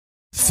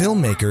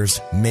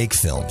Filmmakers make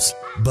films,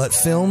 but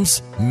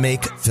films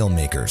make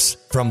filmmakers.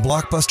 From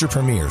blockbuster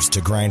premieres to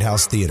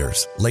grindhouse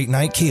theaters, late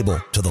night cable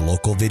to the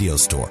local video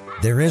store,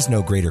 there is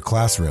no greater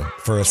classroom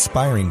for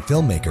aspiring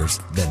filmmakers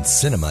than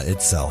cinema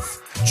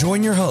itself.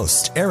 Join your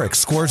host, Eric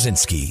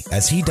Skwarczynski,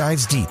 as he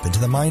dives deep into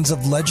the minds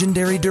of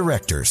legendary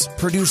directors,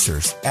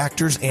 producers,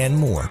 actors, and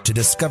more to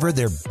discover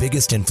their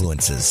biggest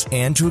influences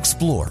and to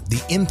explore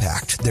the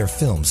impact their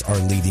films are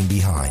leaving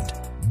behind.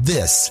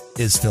 This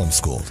is Film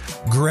School.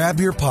 Grab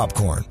your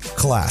popcorn.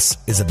 Class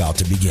is about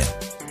to begin.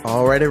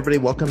 All right, everybody.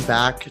 Welcome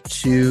back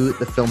to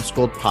the Film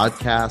School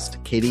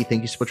podcast. Katie,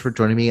 thank you so much for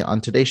joining me on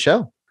today's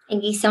show.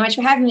 Thank you so much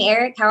for having me,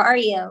 Eric. How are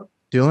you?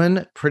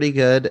 Doing pretty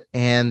good.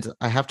 And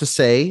I have to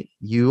say,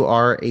 you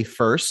are a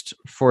first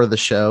for the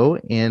show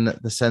in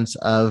the sense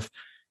of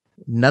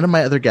none of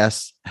my other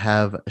guests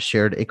have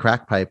shared a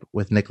crack pipe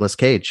with Nicolas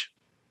Cage.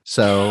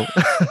 So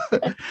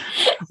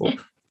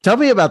tell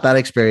me about that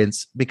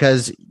experience,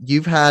 because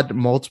you've had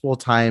multiple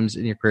times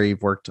in your career,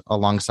 you've worked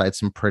alongside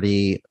some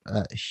pretty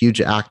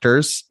huge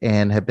actors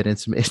and have been in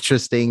some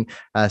interesting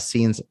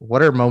scenes.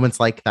 What are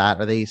moments like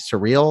that? Are they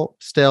surreal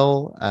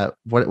still?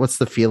 What's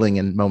the feeling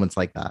in moments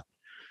like that?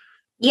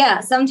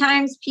 Yeah,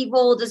 sometimes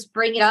people will just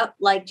bring it up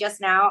like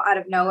just now out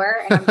of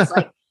nowhere. And I'm just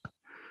like,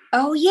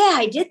 oh yeah,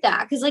 I did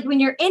that. Cause like when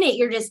you're in it,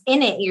 you're just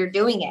in it, you're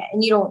doing it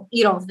and you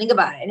don't think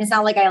about it. And it's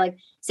not like I like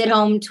sit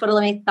home,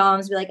 twiddling my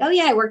thumbs, be like, oh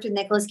yeah, I worked with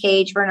Nicolas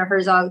Cage, Werner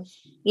Herzog,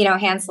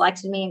 hand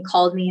selected me and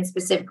called me and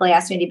specifically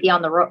asked me to be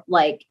on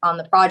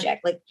the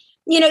project. Like,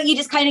 you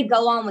just kind of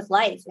go on with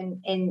life and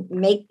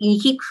you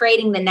keep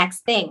creating the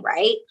next thing.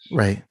 Right.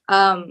 Right.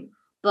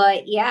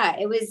 But yeah,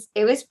 it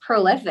was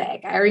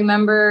prolific. I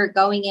remember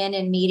going in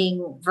and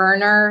meeting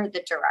Werner,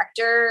 the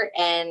director,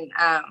 and,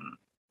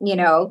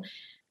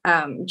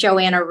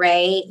 Joanna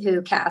Ray,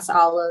 who casts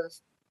all of,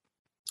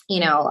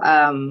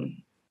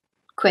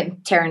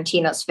 Quentin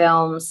Tarantino's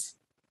films.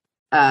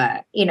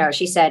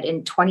 She said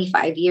in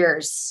 25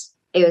 years,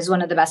 it was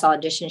one of the best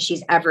auditions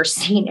she's ever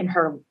seen in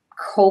her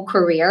whole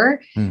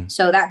career.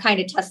 So that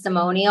kind of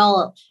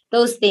testimonial,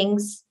 those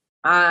things,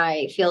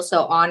 I feel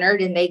so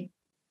honored and they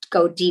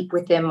go deep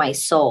within my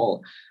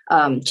soul.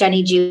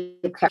 Jenny Ju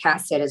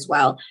casted as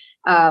well.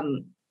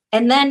 And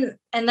then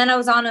I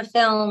was on a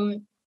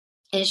film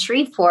in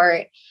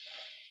Shreveport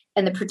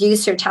and the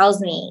producer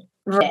tells me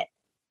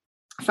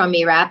from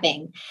me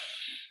rapping.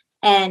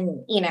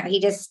 And, he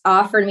just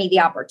offered me the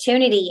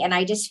opportunity. And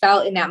I just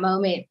felt in that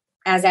moment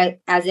as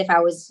if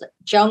I was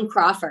Joan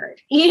Crawford,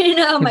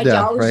 my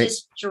jaw was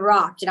just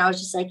dropped. And I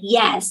was just like,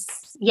 yes,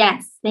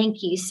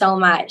 thank you so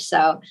much.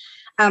 So,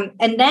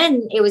 and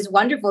then it was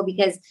wonderful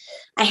because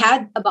I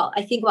had about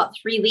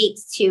 3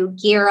 weeks to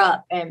gear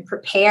up and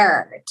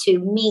prepare to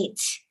meet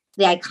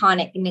the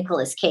iconic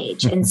Nicolas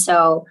Cage. And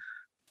so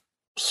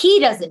he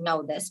doesn't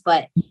know this,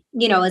 but,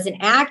 as an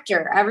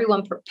actor,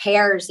 everyone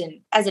prepares. And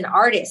as an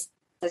artist,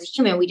 as a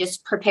human, we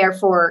just prepare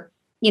for,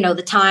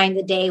 the time,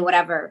 the day,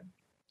 whatever.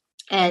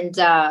 And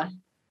I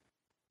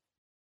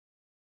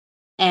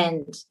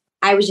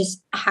was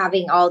just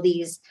having all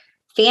these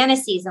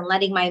fantasies and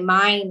letting my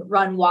mind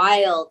run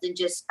wild and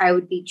just, I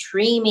would be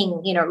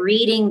dreaming,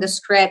 reading the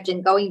script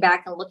and going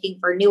back and looking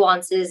for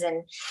nuances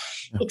and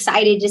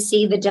excited to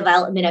see the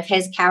development of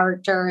his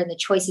character and the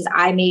choices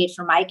I made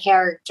for my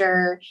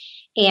character.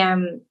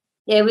 And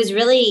it was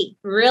really,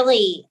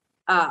 really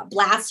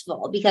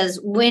blissful because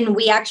when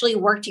we actually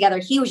worked together,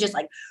 he was just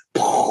like,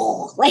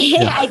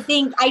 I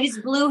think I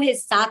just blew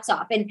his socks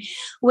off. And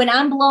when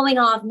I'm blowing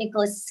off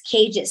Nicolas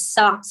Cage's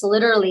socks,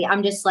 literally,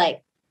 I'm just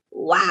like,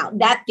 wow,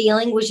 that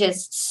feeling was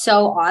just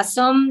so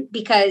awesome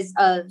because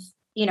of,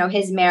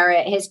 his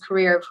merit, his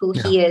career, of who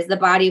he is, the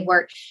body of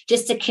work.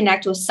 Just to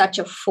connect with such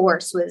a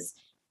force was,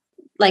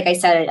 like I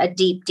said, a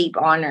deep, deep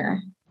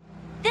honor.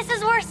 This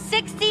is worth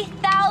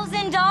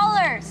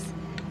 $60,000.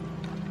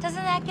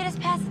 Doesn't that get us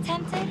past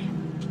attempted?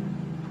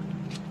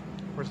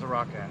 Where's the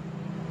rock at?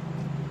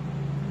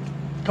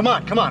 Come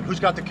on.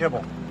 Who's got the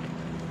kibble?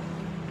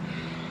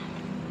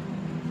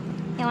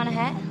 You want a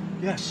hit?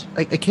 Yes.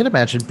 I can't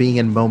imagine being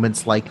in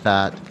moments like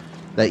that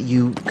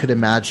you could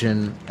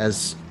imagine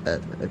as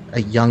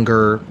a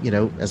younger,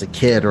 as a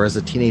kid or as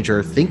a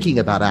teenager thinking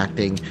about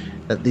acting,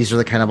 that these are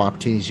the kind of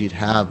opportunities you'd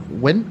have.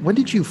 When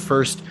did you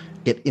first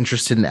get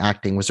interested in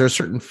acting? Was there a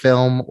certain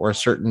film or a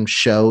certain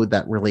show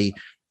that really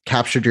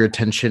captured your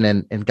attention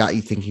and got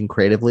you thinking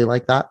creatively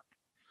like that?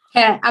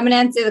 Yeah, I'm going to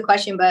answer the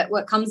question, but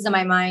what comes to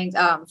my mind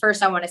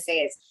first I want to say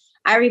is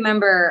I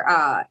remember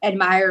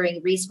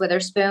admiring Reese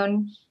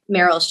Witherspoon,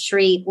 Meryl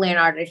Streep,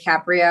 Leonardo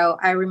DiCaprio.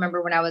 I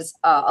remember when I was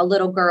a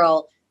little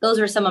girl, those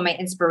were some of my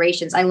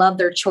inspirations. I love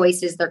their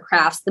choices, their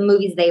crafts, the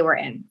movies they were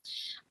in.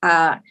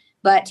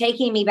 But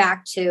taking me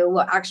back to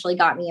what actually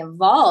got me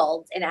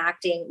involved in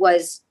acting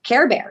was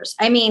Care Bears.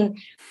 I mean,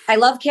 I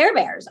love Care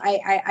Bears.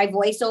 I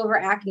voice over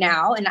act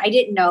now, and I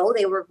didn't know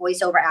they were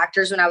voiceover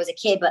actors when I was a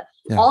kid, but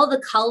all the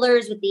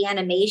colors with the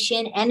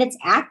animation and it's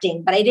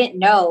acting, but I didn't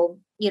know,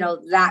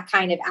 that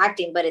kind of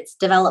acting, but it's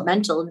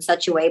developmental in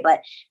such a way.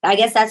 But I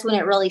guess that's when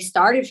it really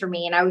started for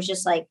me. And I was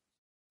just like,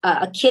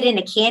 a kid in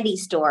a candy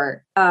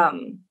store.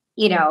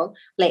 You know,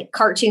 like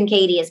Cartoon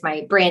Katie is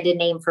my branded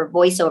name for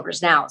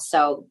voiceovers now.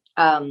 So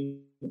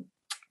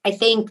I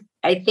think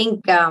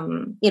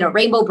you know,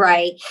 Rainbow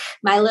Bright,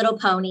 My Little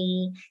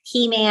Pony,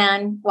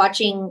 He-Man,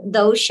 watching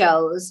those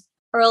shows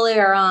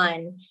earlier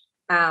on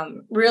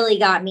really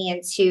got me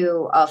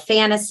into a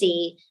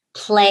fantasy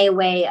play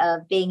way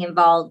of being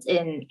involved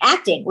in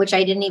acting, which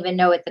I didn't even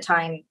know at the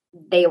time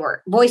they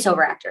were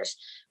voiceover actors.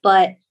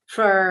 But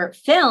for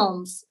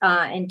films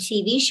and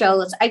TV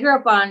shows, I grew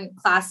up on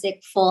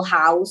classic Full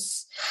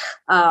House.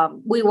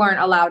 We weren't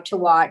allowed to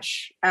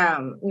watch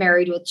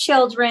Married with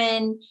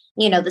Children.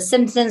 You know, The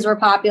Simpsons were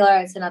popular.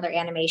 It's another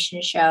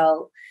animation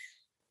show.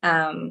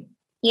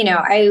 You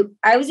know,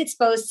 I was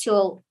exposed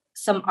to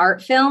some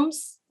art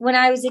films when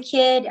I was a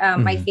kid.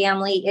 My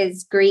family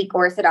is Greek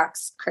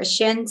Orthodox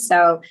Christian.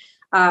 So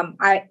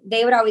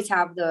they would always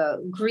have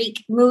the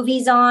Greek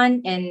movies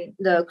on and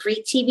the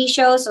Greek TV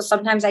shows. So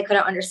sometimes I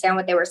couldn't understand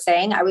what they were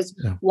saying. I was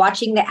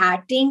watching the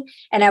acting,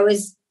 and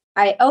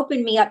I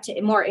opened me up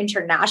to more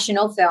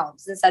international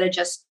films instead of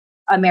just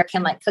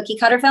American, like cookie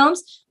cutter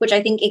films, which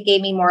I think it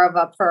gave me more of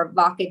a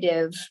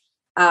provocative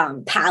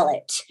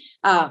palette,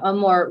 a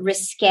more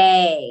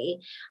risque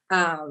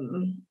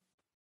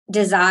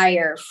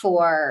desire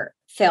for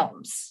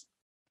films.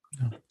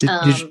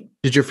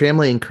 Did your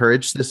family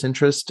encourage this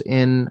interest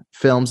in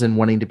films and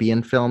wanting to be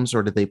in films,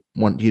 or did they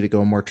want you to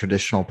go a more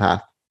traditional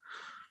path?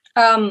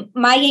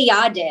 My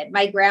yaya did.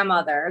 My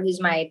grandmother,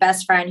 who's my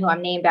best friend, who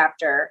I'm named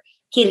after,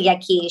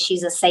 Kyriaki,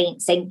 she's a Saint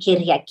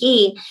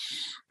Kyriaki.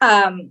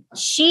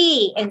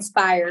 She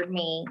inspired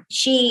me.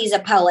 She's a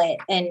poet,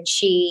 and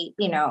she,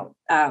 you know,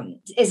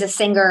 is a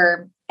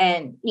singer,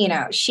 and, you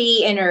know,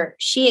 she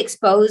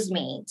exposed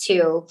me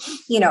to,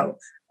 you know,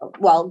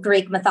 well,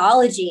 Greek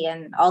mythology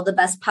and all the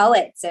best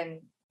poets, and,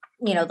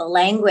 you know, the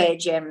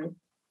language and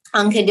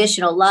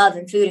unconditional love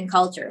and food and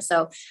culture.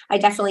 So I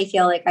definitely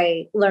feel like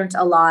I learned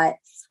a lot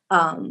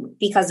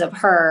because of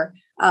her.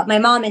 My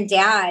mom and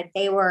dad,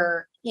 they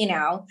were, you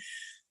know,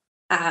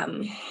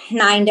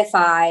 9 to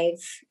 5,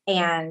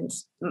 and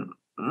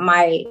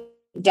my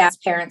dad's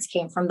parents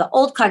came from the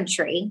old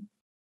country.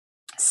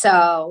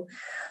 So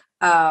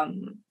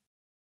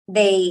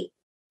they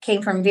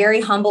came from very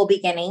humble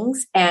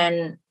beginnings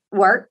and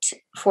worked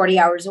 40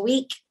 hours a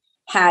week,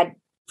 had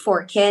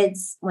 4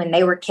 kids when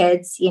they were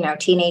kids, you know,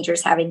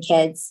 teenagers having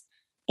kids.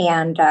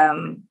 And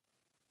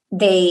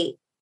they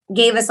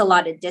gave us a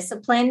lot of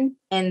discipline,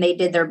 and they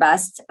did their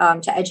best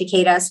to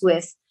educate us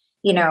with,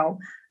 you know,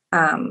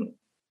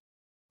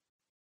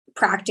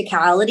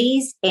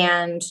 practicalities.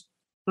 And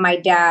my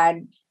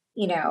dad,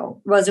 you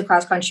know, was a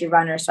cross-country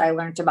runner. So I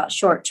learned about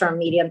short-term,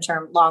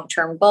 medium-term,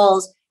 long-term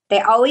goals. They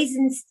always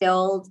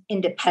instilled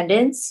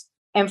independence,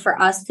 and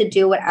for us to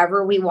do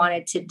whatever we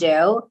wanted to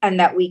do, and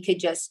that we could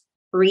just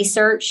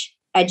research,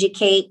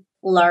 educate,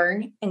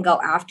 learn, and go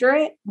after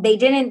it. They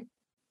didn't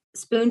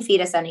spoon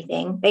feed us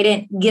anything. They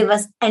didn't give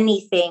us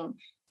anything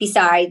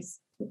besides,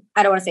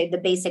 I don't want to say the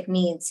basic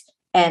needs.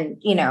 And,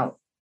 you know,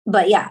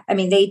 but yeah, I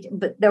mean,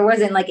 but there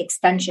wasn't like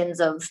extensions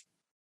of,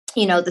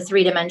 you know, the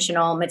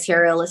 3-dimensional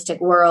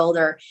materialistic world,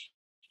 or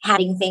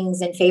having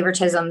things in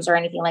favoritisms or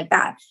anything like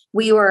that.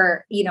 We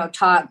were, you know,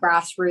 taught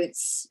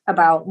grassroots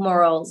about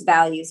morals,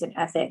 values, and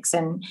ethics,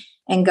 and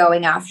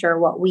going after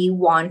what we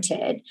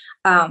wanted.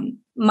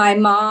 My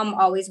mom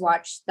always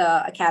watched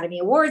the Academy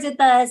Awards with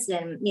us,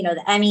 and, you know,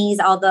 the Emmys,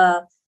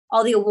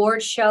 all the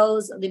award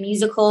shows, the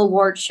musical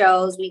award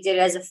shows. We did it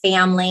as a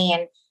family,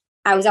 and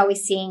I was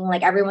always seeing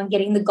like everyone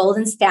getting the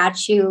golden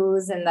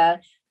statues and the,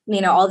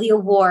 you know, all the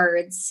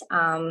awards.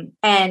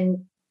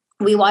 And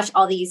we watched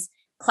all these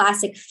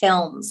classic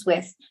films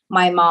with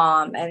my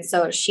mom. And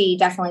so she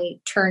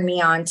definitely turned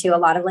me on to a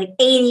lot of like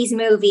 80s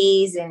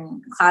movies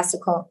and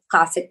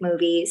classic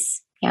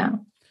movies. Yeah.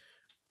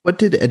 What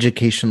did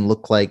education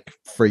look like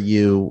for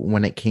you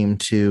when it came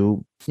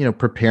to, you know,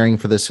 preparing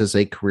for this as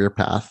a career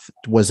path?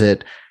 Was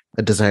it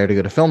a desire to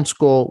go to film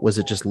school? Was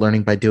it just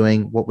learning by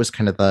doing? What was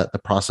kind of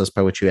the process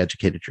by which you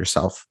educated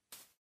yourself?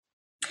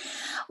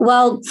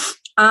 Well,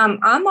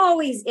 I'm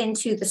always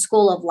into the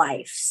school of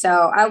life.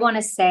 So I want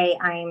to say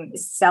I'm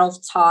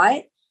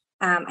self-taught.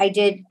 I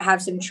did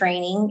have some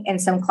training in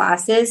some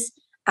classes,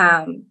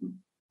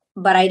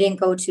 but I didn't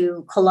go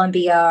to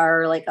Columbia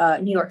or like a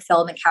New York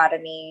Film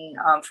Academy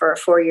for a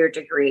 4-year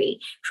degree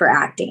for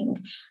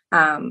acting.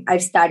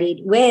 I've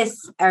studied with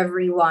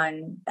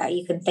everyone that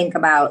you can think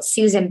about.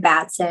 Susan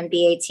Batson,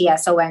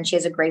 Batson. She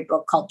has a great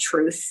book called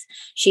Truth.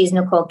 She's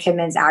Nicole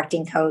Kidman's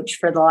acting coach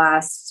for the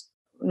last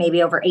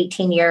maybe over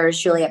 18 years.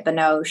 Juliette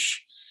Binoche,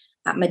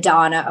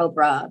 Madonna,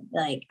 Oprah.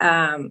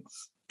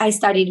 I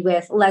studied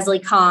with Leslie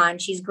Kahn.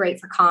 She's great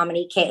for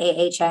comedy.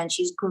 Kahn.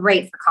 She's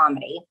great for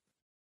comedy.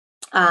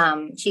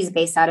 She's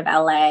based out of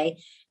LA.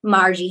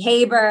 Margie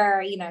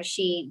Haber, you know,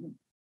 she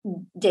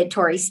did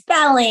Tori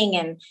Spelling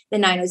and the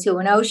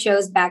 90210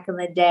 shows back in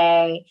the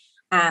day.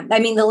 I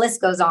mean, the list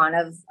goes on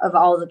of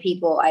all the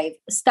people I've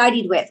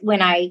studied with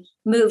when I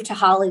moved to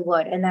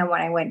Hollywood, and then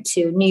when I went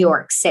to New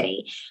York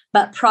City.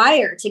 But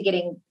prior to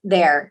getting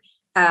there,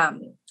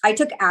 I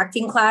took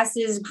acting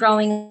classes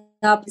growing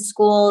up in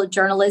school,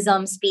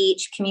 journalism,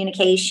 speech,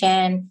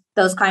 communication,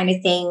 those kind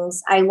of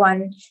things. I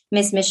won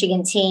Miss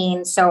Michigan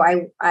Teen. So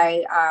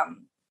I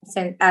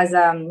sent as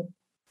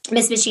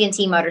Miss Michigan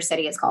Teen Motor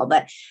City it's called.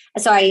 But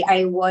so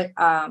I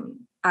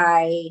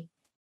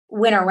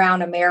went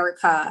around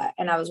America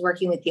and I was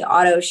working with the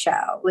auto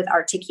show with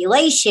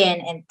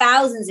articulation and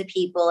thousands of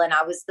people. And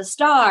I was the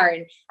star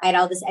and I had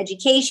all this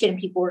education.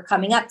 People were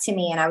coming up to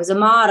me and I was a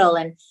model.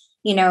 And,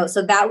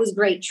 so that was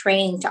great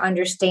training to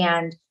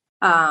understand,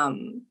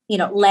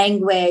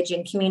 language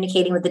and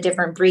communicating with the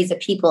different breeds of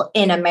people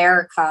in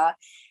America.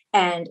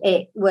 And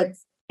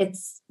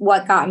it's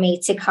what got me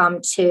to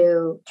come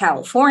to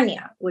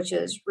California, which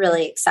was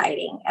really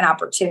exciting, an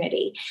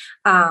opportunity.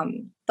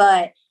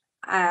 But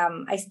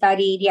I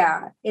studied,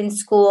 in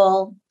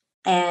school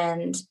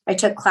and I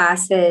took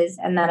classes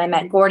and then I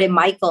met Gordon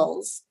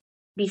Michaels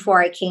before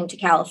I came to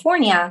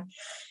California.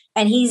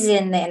 And he's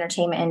in the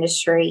entertainment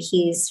industry.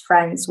 He's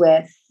friends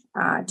with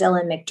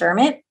Dylan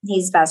McDermott.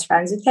 He's best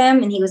friends with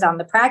him. And he was on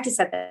The Practice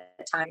at the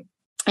time.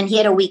 And he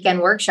had a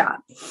weekend workshop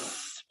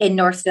in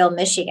Northville,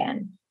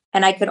 Michigan.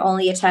 And I could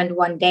only attend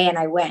one day and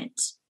I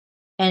went.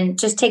 And it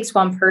just takes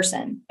one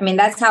person. I mean,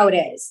 that's how it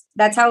is.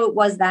 That's how it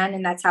was then.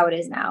 And that's how it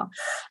is now.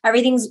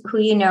 Everything's who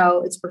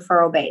it's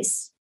referral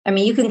based. I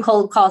mean, you can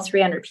cold call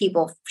 300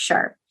 people,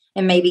 sure,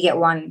 and maybe get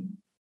one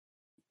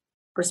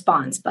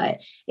response, but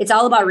it's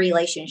all about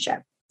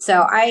relationship.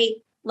 So I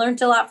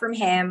learned a lot from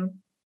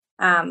him.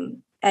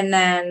 And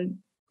then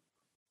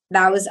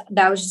that was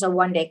just a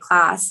one-day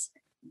class.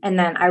 And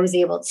then I was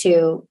able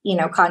to,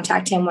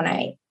 contact him when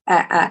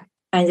I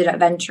ended up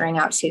venturing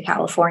out to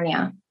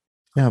California.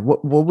 Yeah.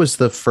 What was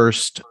the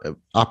first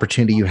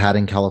opportunity you had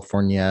in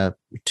California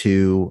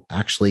to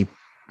actually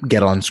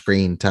get on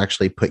screen, to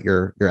actually put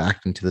your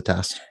acting to the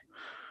test?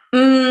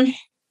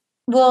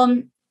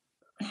 Well,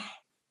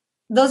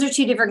 those are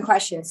two different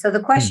questions. So the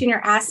question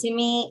you're asking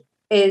me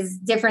is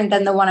different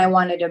than the one I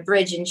wanted to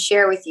bridge and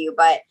share with you.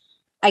 But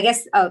I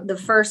guess the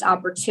first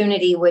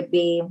opportunity would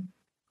be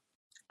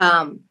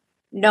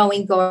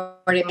knowing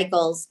Gordon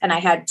Michaels, and I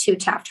had 2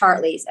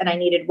 Taft-Hartleys and I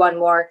needed one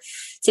more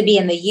to be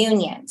in the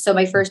union. So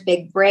my first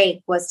big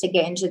break was to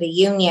get into the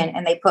union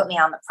and they put me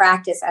on The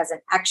Practice as an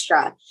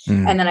extra.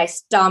 And then I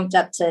stomped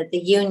up to the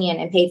union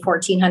and paid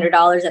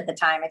 $1,400 at the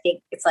time. I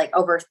think it's like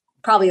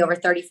probably over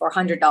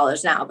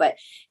 $3,400 now. But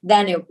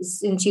then it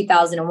was in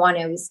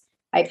 2001,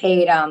 I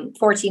paid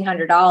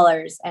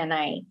 $1,400 and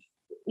I,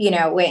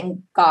 went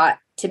and got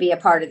to be a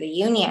part of the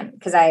union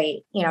because I,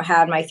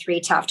 had my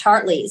 3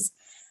 Taft-Hartleys.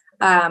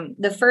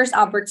 The first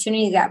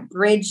opportunity that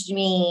bridged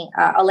me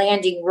a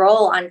landing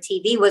role on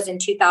TV was in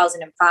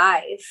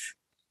 2005,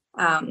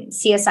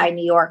 CSI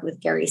New York with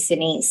Gary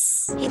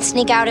Sinise. He'd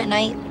sneak out at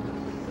night,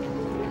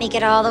 make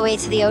it all the way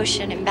to the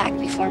ocean and back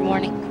before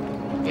morning.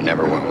 You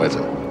never went with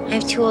him? I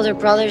have 2 older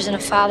brothers and a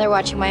father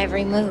watching my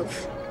every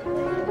move.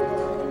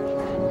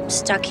 I'm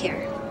stuck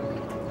here.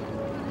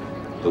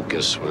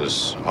 Lucas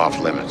was off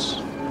limits.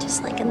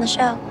 Just like in the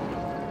show.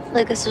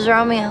 Lucas was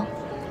Romeo.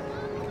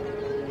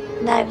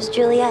 And I was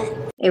Juliet.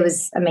 It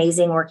was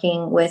amazing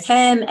working with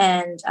him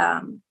and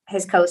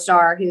his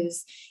co-star,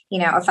 who's,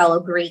 a fellow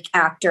Greek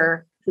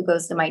actor who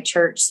goes to my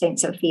church, St.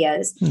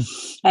 Sophia's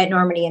at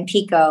Normandy and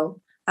Pico.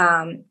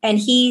 And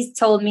he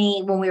told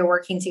me when we were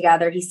working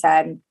together, he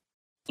said,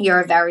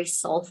 "You're a very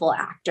soulful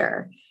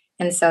actor."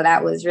 And so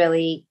that was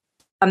really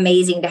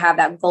amazing to have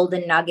that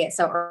golden nugget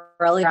so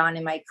early on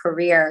in my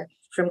career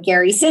from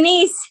Gary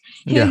Sinise,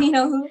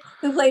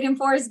 who played in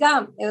Forrest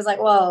Gump. It was like,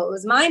 whoa, it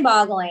was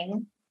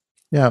mind-boggling.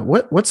 Yeah.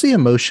 What's the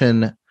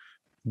emotion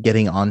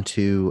getting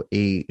onto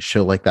a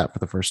show like that for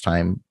the first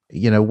time?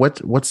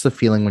 What's the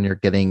feeling when you're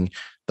getting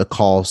the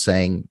call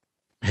saying,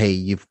 "Hey,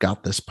 you've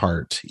got this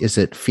part"? Is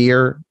it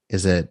fear?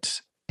 Is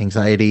it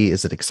anxiety?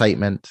 Is it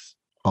excitement?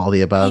 All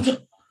the above?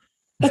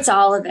 It's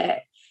all of it.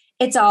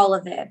 It's all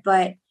of it.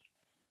 But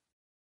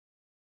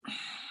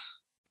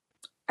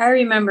I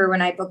remember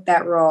when I booked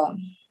that role,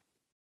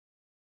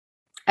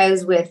 I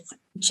was with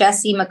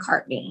Jesse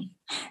McCartney.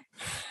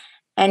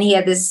 And he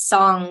had this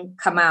song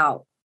come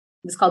out.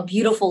 It was called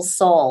Beautiful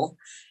Soul.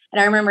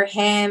 And I remember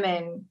him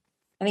and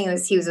I think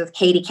he was with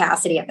Katie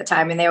Cassidy at the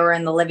time. And they were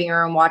in the living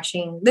room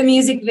watching the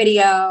music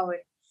video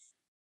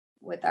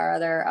with our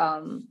other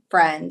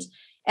friend.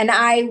 And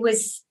I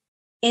was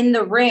in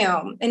the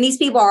room and these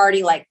people are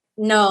already like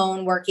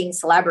known working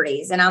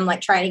celebrities. And I'm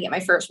like trying to get my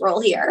first role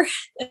here.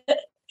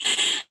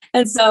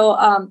 And so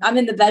I'm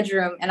in the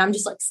bedroom and I'm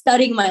just like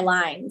studying my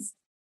lines.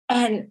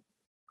 And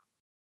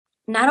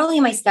not only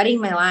am I studying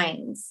my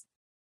lines,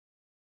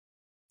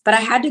 but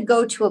I had to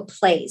go to a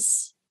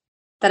place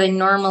that I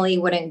normally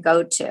wouldn't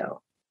go to.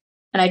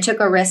 And I took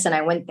a risk and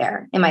I went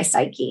there in my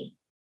psyche.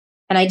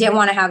 And I didn't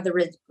want to have the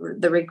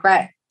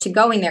regret to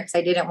going there because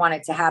I didn't want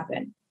it to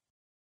happen.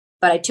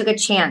 But I took a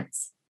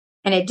chance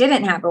and it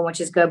didn't happen, which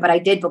is good, but I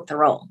did book the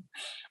role.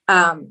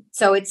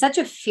 So it's such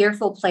a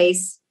fearful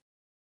place.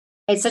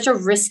 It's such a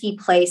risky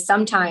place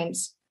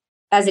sometimes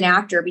as an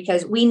actor,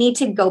 because we need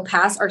to go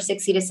past our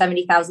 60 to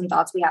 70,000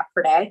 thoughts we have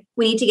per day.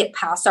 We need to get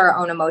past our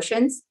own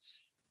emotions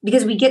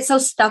because we get so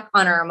stuck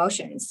on our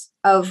emotions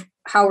of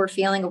how we're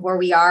feeling, of where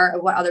we are,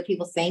 of what other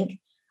people think,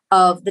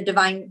 of the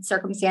divine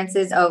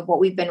circumstances of what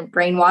we've been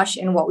brainwashed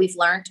and what we've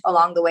learned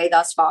along the way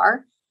thus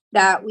far,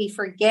 that we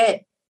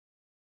forget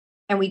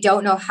and we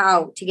don't know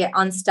how to get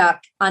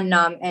unstuck,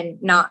 unnumb, and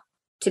not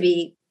to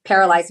be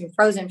paralyzed and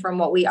frozen from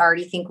what we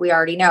already think we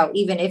already know,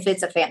 even if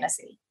it's a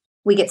fantasy.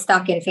 We get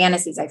stuck in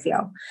fantasies, I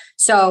feel.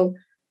 So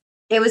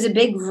it was a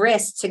big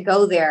risk to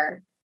go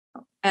there.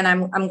 And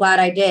I'm glad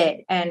I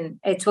did. And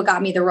it's what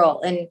got me the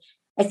role. And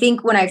I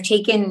think when I've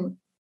taken,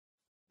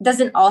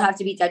 doesn't all have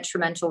to be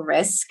detrimental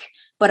risk,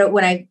 but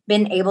when I've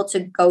been able to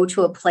go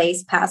to a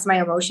place past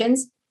my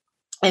emotions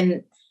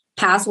and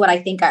past what I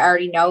think I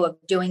already know of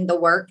doing the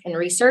work and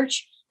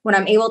research, when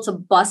I'm able to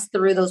bust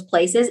through those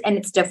places, and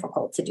it's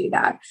difficult to do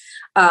that.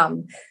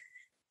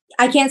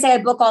 I can't say I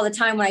book all the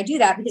time when I do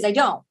that, because I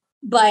don't.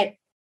 But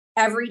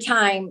every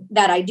time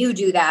that I do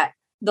that,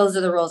 those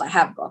are the roles I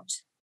have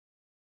booked.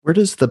 Where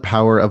does the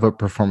power of a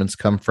performance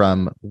come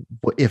from,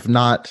 if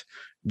not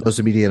those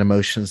immediate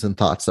emotions and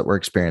thoughts that we're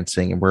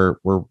experiencing? And we're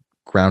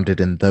grounded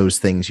in those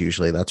things.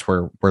 Usually that's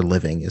where we're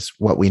living, is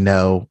what we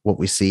know, what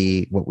we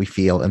see, what we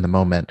feel in the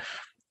moment.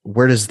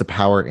 Where does the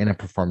power in a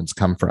performance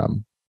come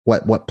from?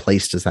 What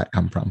place does that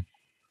come from?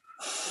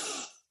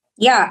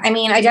 Yeah, I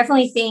mean, I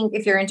definitely think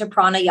if you're into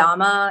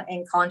pranayama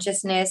and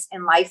consciousness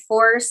and life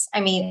force, I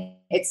mean,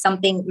 it's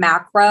something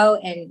macro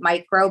and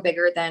micro,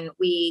 bigger than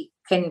we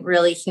can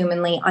really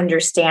humanly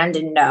understand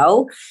and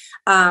know.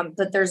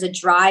 But there's a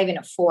drive and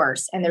a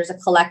force, and there's a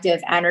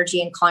collective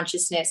energy and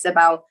consciousness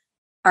about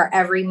our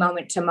every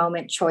moment to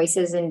moment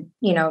choices and,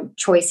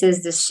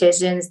 choices,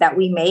 decisions that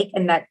we make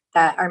and that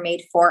are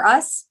made for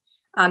us,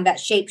 that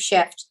shape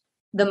shift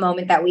the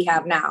moment that we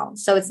have now.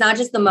 So it's not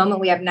just the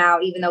moment we have now,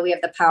 even though we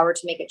have the power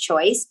to make a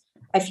choice.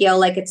 I feel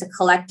like it's a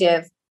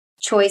collective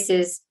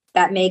choices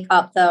that make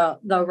up the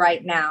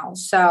right now.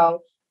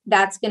 So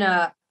that's going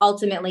to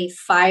ultimately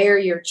fire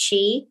your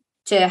chi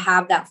to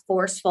have that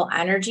forceful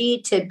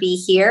energy to be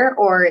here,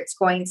 or it's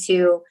going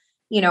to,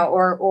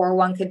 or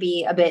one could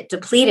be a bit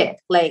depleted,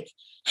 like,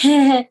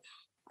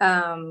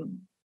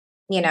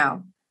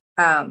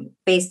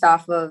 based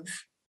off of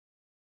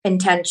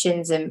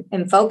intentions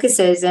and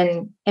focuses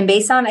and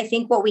based on, I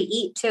think, what we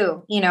eat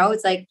too.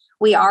 It's like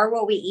we are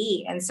what we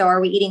eat. And so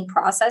are we eating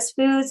processed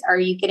foods? Are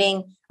you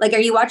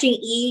watching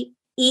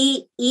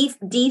D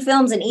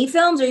films and E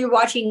films, or you're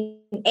watching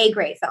A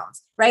grade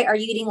films, right? Are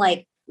you eating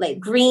like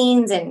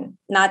greens, and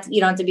not,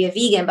 you don't have to be a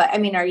vegan, but I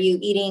mean, are you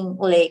eating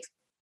like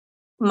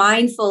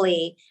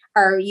mindfully?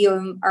 Are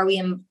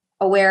we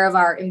aware of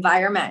our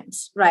environment,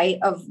 right?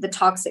 Of the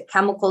toxic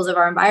chemicals of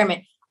our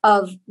environment,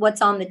 of what's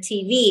on the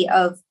TV,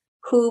 of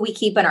who we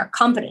keep in our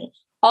company.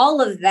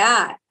 All of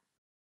that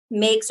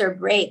makes or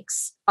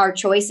breaks our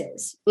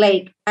choices.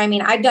 Like, I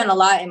mean, I've done a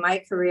lot in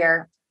my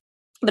career,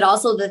 but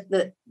also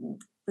the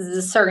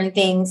certain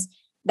things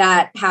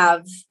that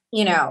haven't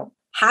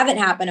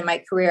happened in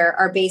my career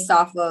are based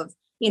off of,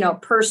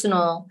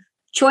 personal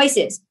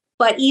choices.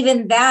 But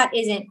even that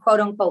isn't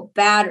quote unquote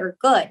bad or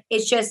good.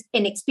 It's just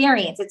an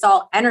experience. It's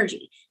all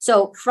energy.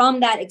 So from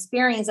that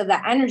experience of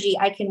that energy,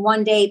 I can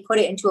one day put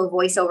it into a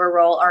voiceover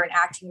role or an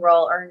acting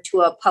role or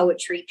into a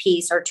poetry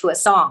piece or to a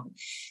song.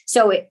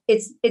 So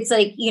it's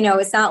like,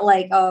 it's not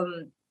like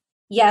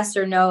yes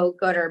or no,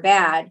 good or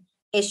bad.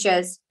 It's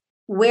just,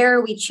 where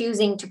are we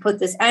choosing to put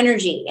this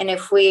energy? And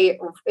if we're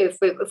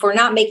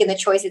not making the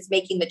choice, it's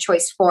making the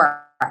choice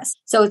for us.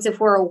 So it's if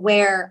we're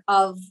aware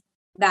of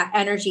that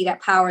energy,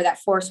 that power, that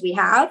force we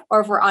have,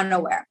 or if we're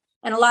unaware.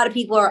 And a lot of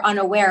people are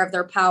unaware of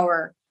their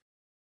power.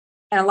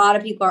 And a lot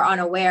of people are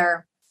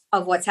unaware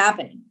of what's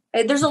happening.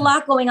 There's a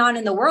lot going on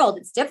in the world.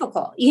 It's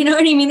difficult. You know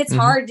what I mean? It's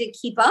hard to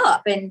keep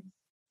up. And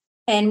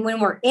when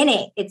we're in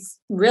it, it's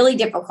really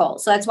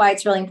difficult. So that's why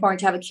it's really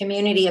important to have a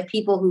community of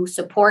people who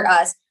support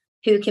us,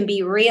 who can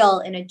be real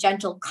in a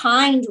gentle,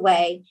 kind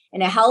way,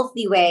 in a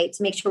healthy way,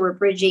 to make sure we're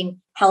bridging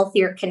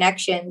healthier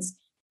connections.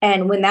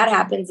 And when that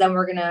happens, then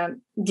we're going to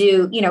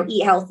do,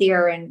 eat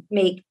healthier and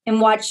make and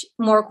watch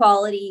more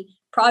quality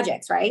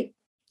projects, right?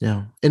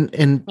 Yeah.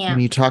 And when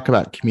you talk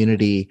about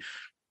community,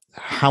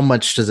 how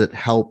much does it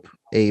help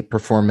a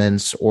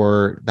performance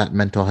or that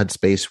mental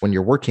headspace when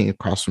you're working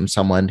across from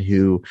someone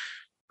who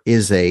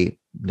is a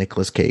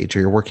Nicolas Cage,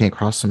 or you're working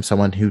across from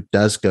someone who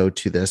does go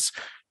to this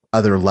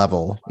other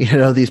level,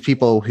 these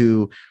people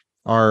who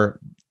are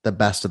the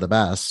best of the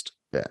best?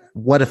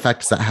 What effect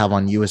does that have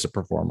on you as a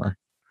performer?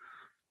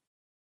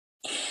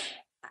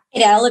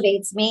 It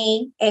elevates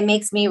me. It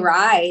makes me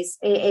rise.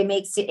 It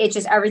makes it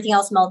just, everything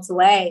else melts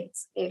away.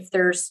 If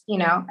there's, you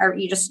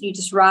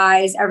just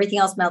rise, everything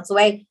else melts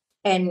away.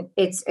 And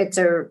it's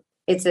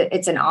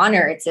an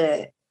honor. It's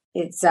a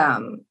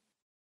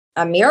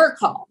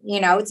miracle,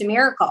 it's a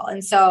miracle.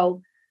 And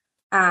so,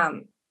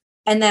 and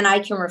then I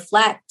can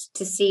reflect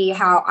to see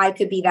how I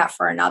could be that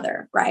for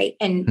another. Right.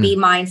 And be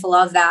mindful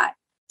of that,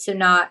 to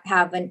not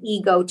have an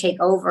ego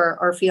take over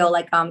or feel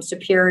like I'm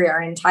superior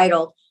or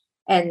entitled,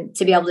 and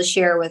to be able to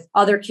share with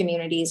other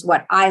communities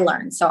what I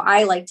learned. So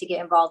I like to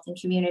get involved in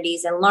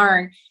communities and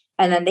learn,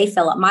 and then they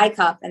fill up my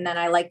cup. And then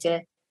I like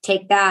to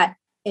take that,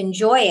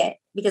 enjoy it,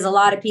 because a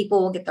lot of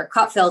people will get their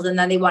cup filled and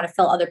then they want to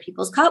fill other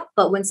people's cup.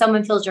 But when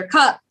someone fills your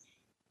cup,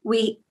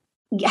 we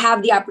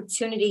have the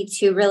opportunity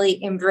to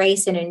really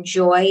embrace and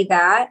enjoy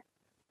that,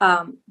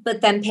 but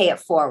then pay it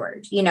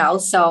forward, you know?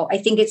 So I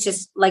think it's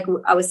just like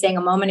I was saying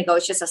a moment ago,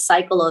 it's just a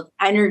cycle of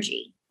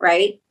energy,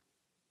 right?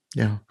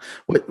 Yeah.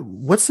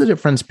 What's the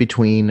difference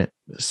between,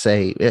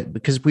 say,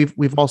 because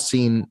we've all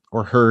seen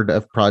or heard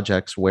of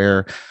projects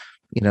where,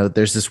 you know,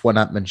 there's this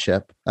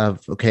one-upmanship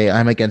of, okay,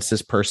 I'm against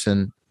this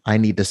person, I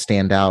need to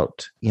stand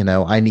out, you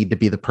know, I need to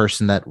be the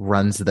person that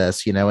runs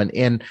this, you know,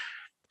 and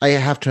I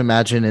have to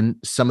imagine in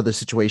some of the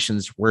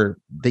situations where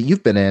that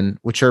you've been in,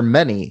 which are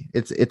many,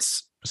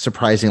 it's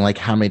surprising, like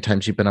how many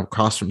times you've been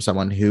across from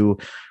someone who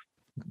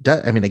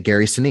does, I mean, a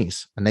Gary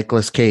Sinise, a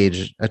Nicolas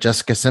Cage, a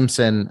Jessica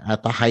Simpson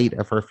at the height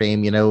of her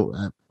fame, you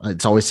know,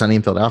 It's Always Sunny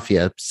in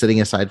Philadelphia, sitting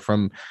aside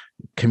from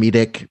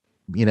comedic,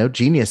 you know,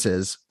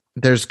 geniuses.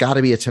 There's got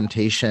to be a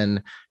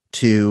temptation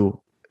to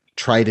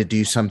try to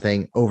do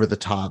something over the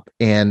top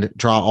and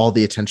draw all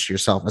the attention to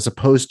yourself, as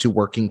opposed to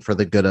working for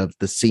the good of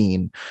the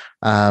scene.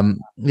 You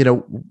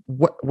know,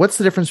 what's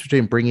the difference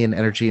between bringing in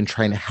energy and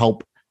trying to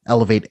help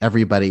elevate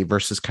everybody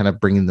versus kind of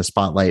bringing the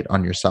spotlight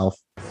on yourself?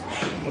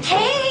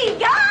 Hey,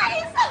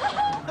 guys!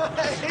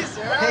 Hey,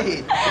 Sarah.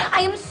 Hey.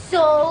 I am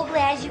so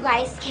glad you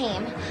guys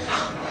came.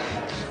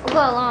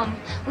 Well,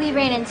 we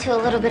ran into a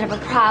little bit of a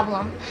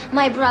problem.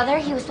 My brother,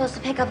 he was supposed to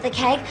pick up the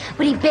keg,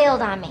 but he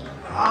bailed on me.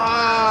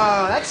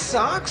 Ah, that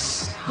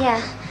sucks.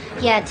 Yeah,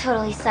 it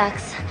totally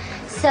sucks.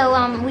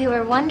 So, we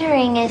were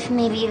wondering if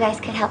maybe you guys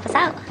could help us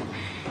out.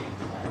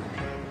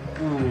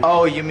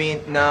 Oh, you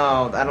mean,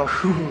 no, I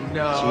don't,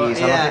 No. jeez,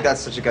 I don't think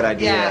that's such a good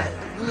idea. Yeah,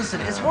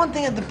 listen, it's one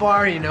thing at the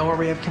bar, you know, where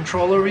we have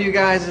control over you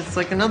guys. It's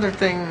like another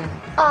thing.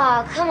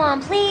 Oh, come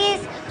on,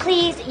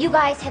 please, you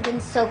guys have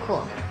been so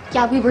cool.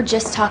 Yeah, we were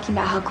just talking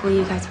about how cool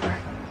you guys were.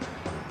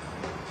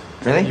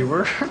 Really? You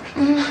were?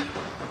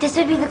 This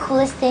would be the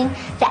coolest thing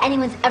that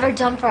anyone's ever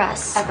done for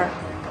us. Ever.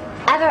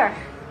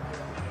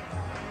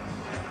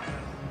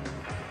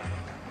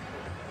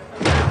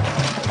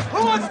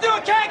 Who wants to do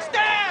a keg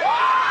stand?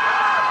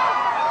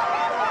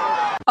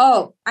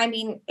 Oh, I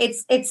mean,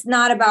 it's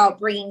not about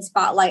bringing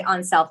spotlight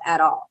on self at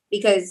all,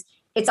 because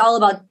it's all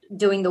about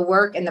doing the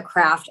work and the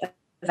craft of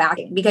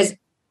acting. Because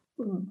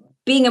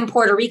being in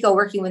Puerto Rico,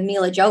 working with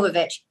Mila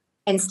Jovovich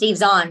and Steve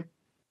Zahn,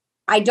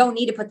 I don't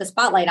need to put the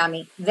spotlight on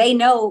me. They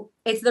know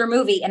it's their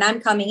movie and I'm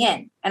coming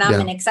in and I'm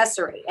an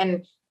accessory,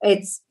 and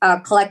it's a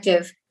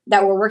collective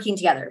that we're working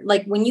together.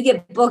 Like when you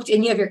get booked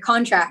and you have your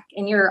contract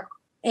and you're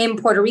in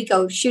Puerto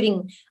Rico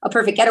shooting A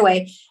Perfect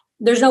Getaway,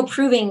 there's no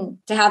proving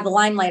to have the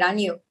limelight on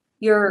you.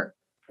 That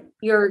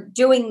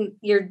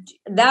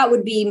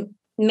would be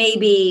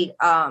maybe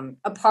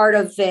a part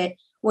of it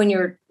when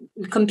you're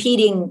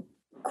competing,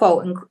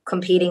 quote, and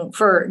competing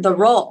for the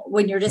role,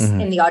 when you're just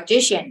in the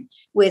audition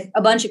with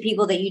a bunch of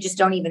people that you just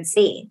don't even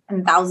see,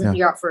 and thousands,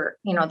 you're up for,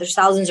 you know, there's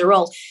thousands of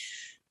roles.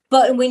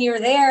 But when you're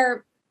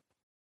there,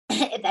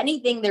 if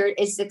anything, there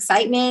is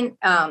excitement,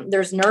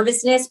 there's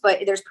nervousness,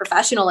 but there's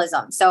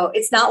professionalism. So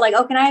it's not like,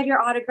 oh, can I have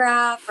your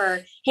autograph?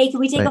 Or, hey, can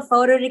we take a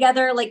photo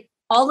together? Like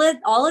all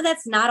of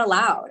that's not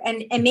allowed.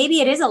 And maybe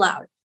it is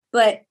allowed,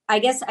 but I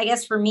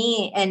guess for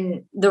me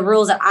and the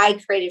rules that I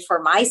created for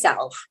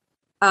myself,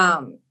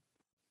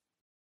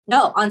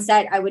 no, on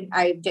set,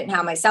 I didn't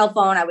have my cell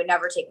phone. I would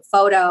never take a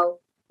photo.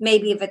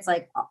 Maybe if it's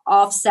like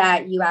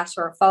offset, you ask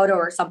for a photo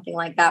or something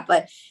like that.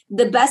 But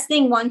the best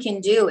thing one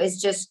can do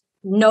is just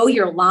know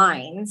your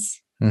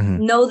lines,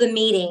 know the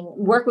meeting,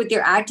 work with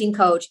your acting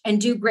coach,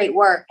 and do great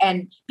work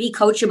and be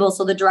coachable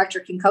so the director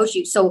can coach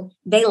you. So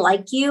they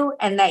like you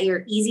and that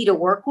you're easy to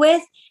work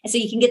with. And so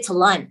you can get to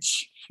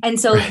lunch. And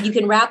so you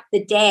can wrap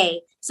the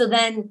day. So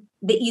then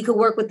that you could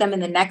work with them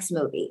in the next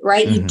movie,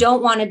 right? You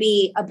don't want to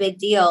be a big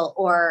deal,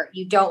 or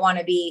you don't want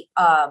to be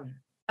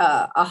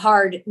a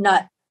hard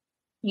nut.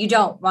 You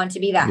don't want to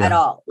be that at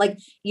all. Like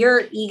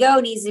your ego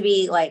needs to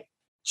be like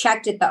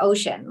checked at the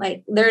ocean.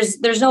 Like there's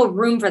no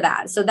room for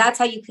that. So that's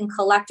how you can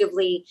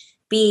collectively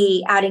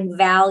be adding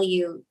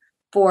value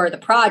for the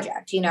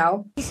project, you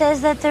know? He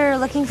says that they're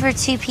looking for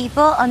two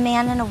people, a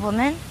man and a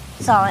woman.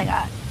 That's all I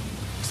got.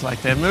 It's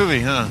like that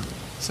movie, huh?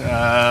 It's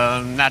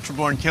Natural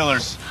Born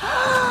Killers.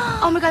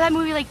 Oh my God, that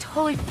movie like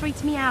totally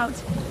freaked me out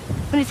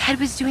when his head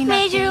was doing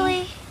that.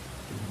 Majorly.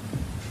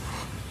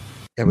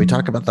 Yeah, we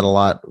talk about that a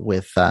lot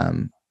with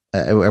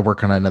I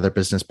work on another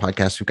business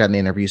podcast. We've gotten to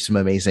interview some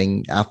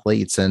amazing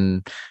athletes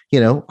and, you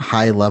know,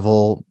 high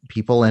level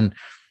people. And,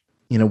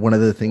 you know, one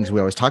of the things we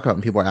always talk about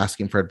when people are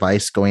asking for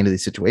advice going into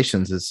these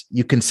situations is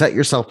you can set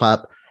yourself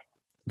up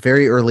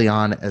very early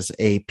on as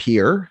a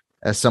peer,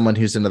 as someone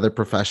who's another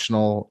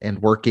professional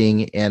and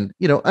working and,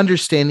 you know,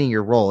 understanding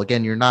your role.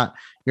 Again, you're not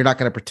going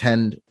to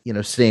pretend, you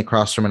know, sitting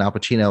across from an Al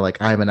Pacino,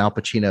 like I'm an Al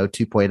Pacino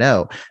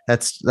 2.0.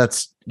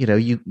 That's, you know,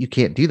 you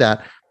can't do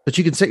that. But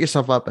you can set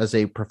yourself up as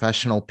a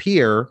professional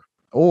peer,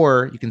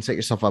 or you can set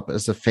yourself up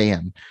as a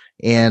fan.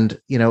 And,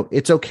 you know,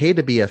 it's okay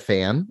to be a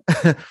fan,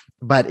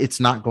 but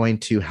it's not going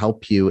to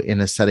help you in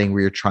a setting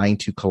where you're trying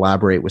to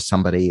collaborate with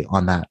somebody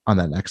on that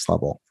next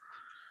level.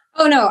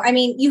 Oh, no. I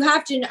mean, you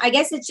have to, I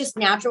guess it's just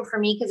natural for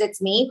me because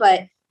it's me,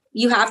 but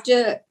you have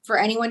to, for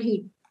anyone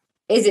who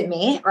isn't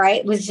me,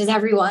 right? Which is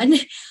everyone.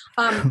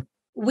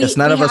 Yes,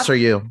 none of us are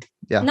you.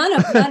 Yeah. No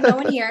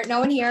one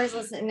here is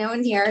listening. No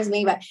one here is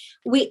me, but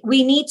we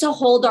need to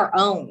hold our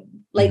own.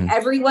 Like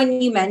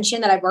everyone you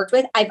mentioned that I've worked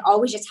with, I've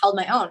always just held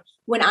my own.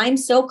 When I'm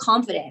so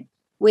confident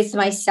with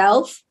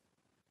myself,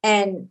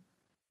 and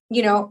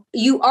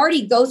you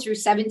already go through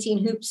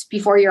 17 hoops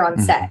before you're on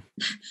set.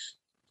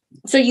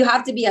 So you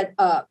have to be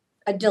a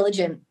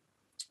diligent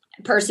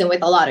person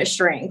with a lot of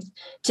strength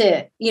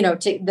to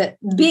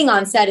being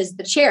on set is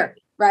the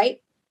cherry, right?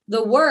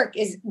 The work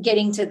is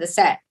getting to the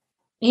set,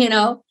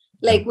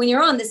 like when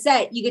you're on the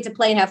set, you get to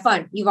play and have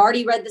fun. You've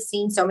already read the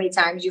scene so many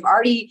times. You've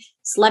already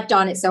slept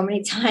on it so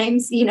many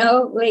times,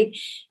 like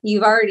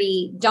you've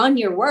already done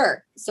your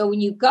work. So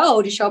when you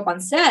go to show up on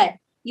set,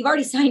 you've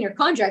already signed your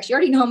contracts. You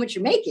already know how much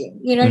you're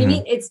making. You know what I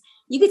mean?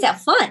 You get to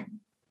have fun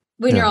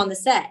when you're on the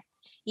set.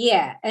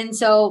 Yeah. And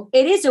so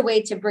it is a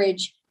way to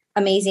bridge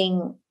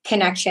amazing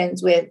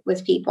connections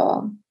with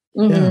people.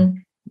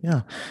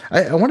 Yeah.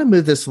 I want to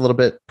move this a little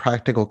bit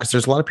practical because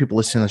there's a lot of people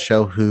listening to the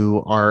show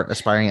who are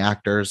aspiring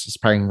actors,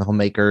 aspiring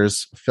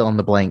filmmakers, fill in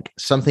the blank,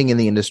 something in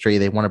the industry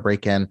they want to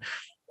break in.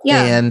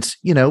 Yeah. And,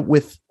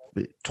 with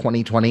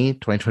 2020,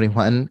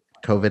 2021,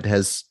 COVID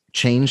has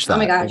changed that. Oh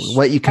my gosh.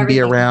 What you can be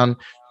around,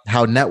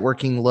 how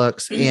networking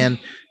looks. And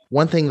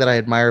one thing that I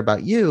admire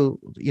about you,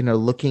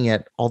 looking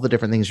at all the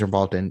different things you're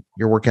involved in,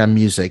 you're working on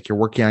music, you're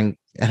working on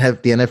the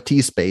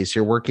NFT space,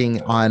 you're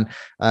working on,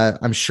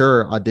 I'm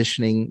sure,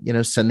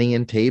 auditioning, sending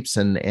in tapes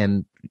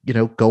and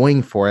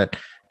going for it.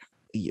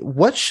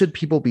 What should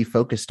people be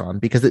focused on?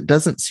 Because it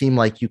doesn't seem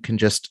like you can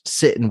just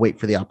sit and wait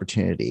for the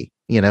opportunity.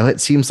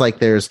 It seems like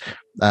there's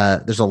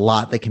a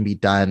lot that can be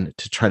done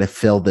to try to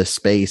fill this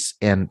space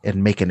and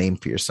make a name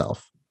for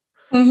yourself.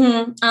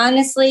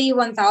 Honestly,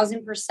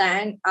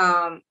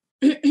 1000%.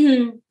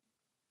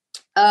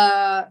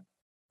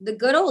 The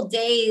good old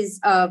days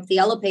of the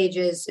Yellow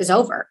Pages is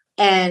over.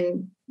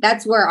 And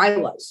that's where I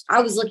was.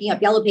 I was looking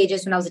up Yellow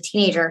Pages when I was a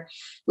teenager,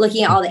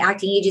 looking at all the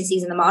acting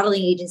agencies and the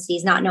modeling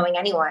agencies, not knowing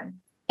anyone.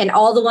 And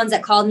all the ones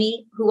that called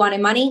me who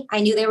wanted money, I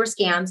knew they were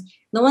scams.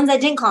 The ones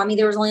that didn't call me,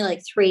 there was only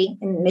like 3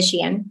 in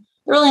Michigan.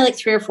 There were only like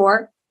 3 or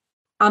 4.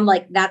 I'm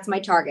like, that's my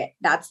target.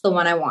 That's the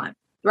one I want.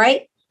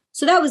 Right.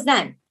 So that was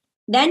then.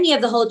 Then you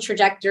have the whole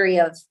trajectory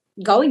of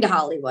going to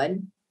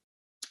Hollywood.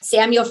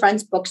 Samuel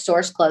Friend's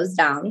bookstores closed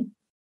down.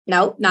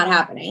 Nope, not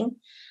happening.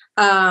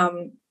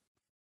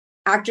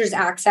 Actors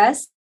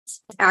Access,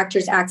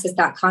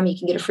 actorsaccess.com. You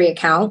can get a free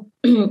account.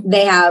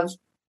 They have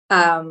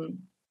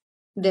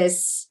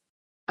this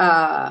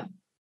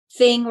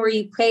thing where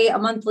you pay a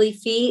monthly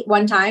fee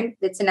one time.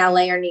 It's in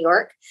LA or New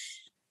York.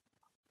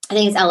 I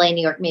think it's LA,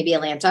 New York, maybe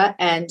Atlanta.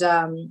 And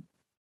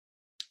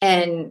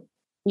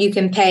you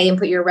can pay and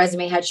put your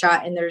resume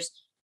headshot, and there's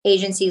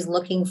agencies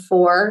looking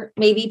for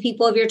maybe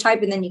people of your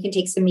type, and then you can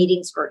take some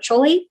meetings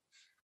virtually.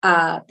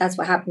 That's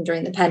what happened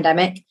during the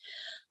pandemic.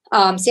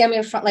 Like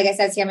I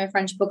said, Samuel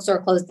French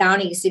bookstore closed down.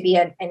 It used to be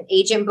an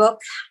agent book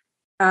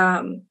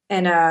and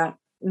a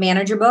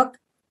manager book,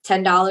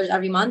 $10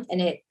 every month. And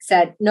it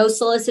said no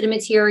solicited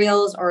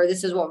materials, or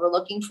this is what we're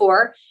looking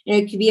for. And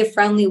it could be a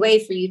friendly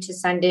way for you to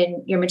send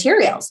in your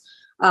materials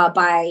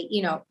by,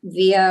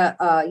 via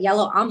a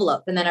yellow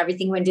envelope. And then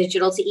everything went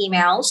digital to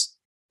emails.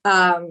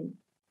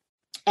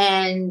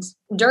 And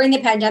during the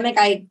pandemic,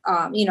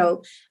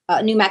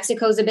 New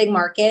Mexico is a big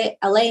market,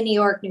 LA, New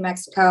York, New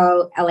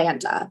Mexico,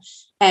 Atlanta.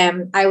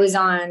 I was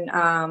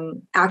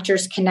on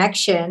Actors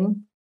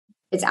Connection.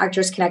 It's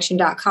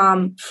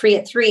actorsconnection.com, free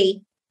at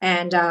 3,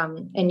 and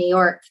in New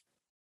York.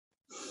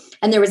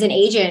 And there was an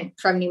agent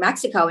from New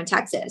Mexico and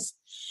Texas.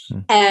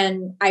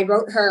 And I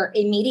wrote her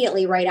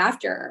immediately right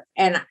after.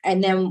 And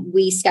then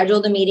we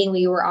scheduled a meeting.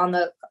 We were on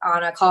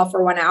a call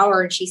for 1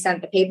 hour, and she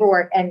sent the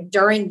paperwork. And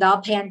during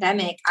the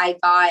pandemic, I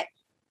got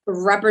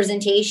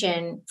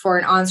representation for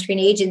an on-screen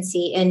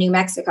agency in New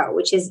Mexico,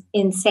 which is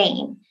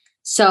insane.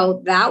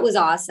 So that was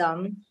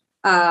awesome.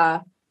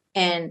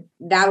 And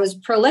that was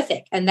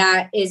prolific. And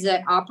that is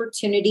an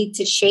opportunity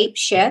to shape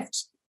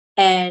shift,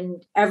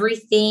 and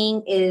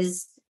everything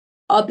is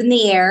up in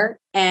the air,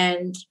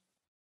 and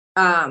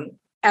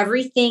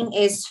everything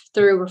is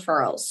through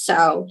referrals.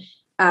 So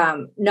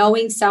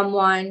knowing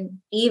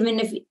someone, even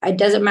if it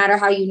doesn't matter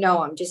how you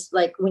know them, just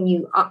like when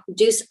you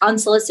do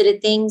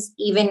unsolicited things,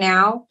 even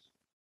now,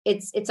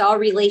 it's all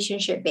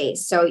relationship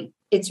based. So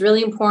it's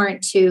really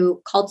important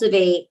to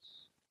cultivate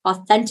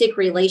authentic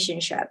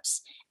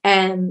relationships.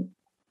 And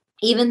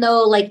even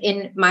though, like,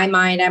 in my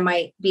mind, I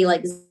might be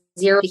like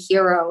 0 to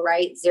hero,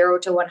 right? 0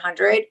 to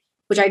 100,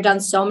 which I've done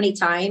so many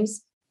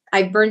times.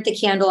 I burnt the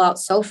candle out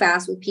so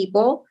fast with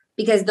people,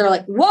 because they're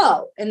like,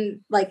 whoa.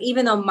 And like,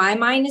 even though my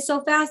mind is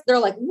so fast, they're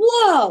like,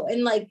 whoa.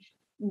 And like,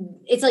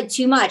 it's like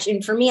too much.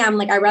 And for me, I'm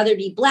like, I'd rather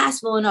be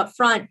blastful and up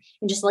front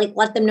and just like,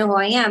 let them know who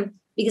I am,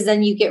 because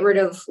then you get rid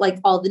of like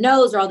all the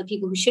no's or all the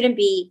people who shouldn't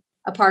be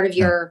a part of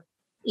your,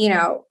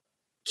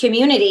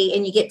 community,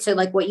 and you get to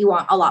like what you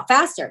want a lot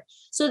faster.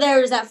 So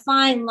there's that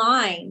fine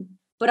line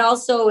but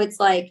also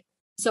it's like,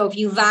 so if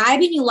you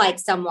vibe and you like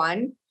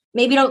someone,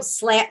 maybe don't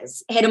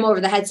hit them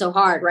over the head so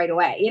hard right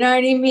away. You know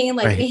what I mean?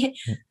 Like Right.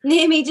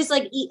 maybe just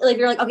like, like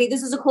you're like, okay,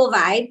 this is a cool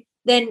vibe.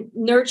 Then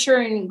nurture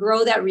and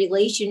grow that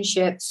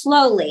relationship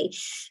slowly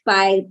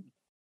by,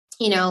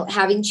 you know,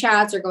 having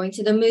chats or going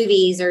to the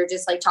movies or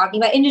just like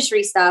talking about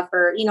industry stuff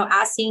or, you know,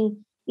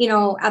 asking, you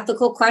know,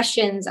 ethical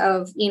questions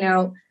of, you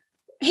know,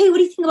 hey, what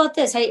do you think about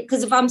this? Hey,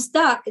 because if I'm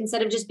stuck,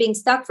 instead of just being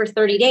stuck for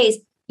 30 days,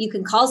 you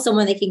can call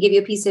someone that can give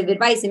you a piece of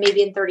advice. And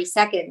maybe in 30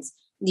 seconds,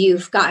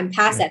 you've gotten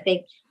past that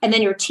thing. And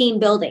then your team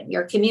building,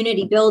 your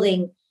community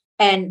building.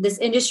 And this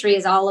industry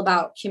is all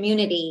about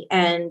community,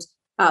 and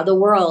the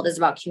world is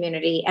about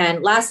community.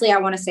 And lastly, I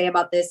want to say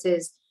about this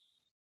is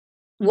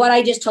what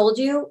I just told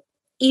you.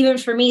 Even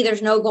for me,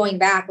 there's no going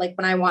back. Like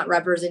when I want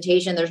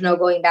representation, there's no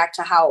going back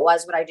to how it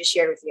was, what I just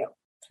shared with you.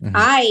 Mm-hmm.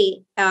 I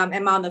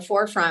am on the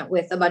forefront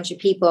with a bunch of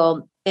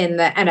people in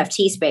the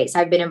NFT space.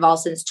 I've been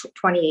involved since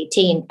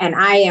 2018, and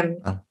I am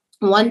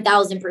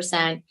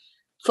 1000%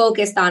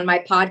 focused on my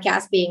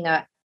podcast being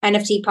a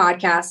NFT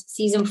podcast.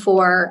 Season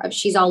 4 of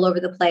She's All Over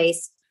the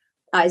Place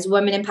is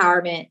women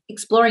empowerment,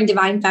 exploring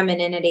divine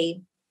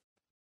femininity,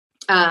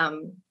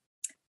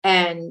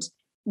 and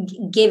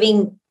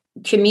giving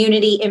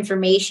community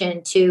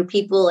information to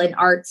people in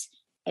arts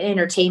and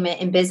entertainment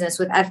and business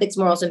with ethics,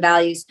 morals, and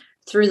values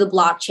through the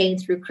blockchain,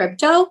 through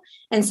crypto.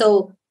 And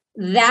so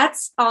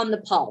that's on the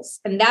pulse,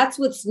 and that's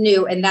what's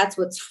new, and that's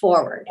what's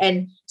forward.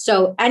 And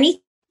so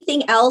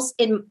anything else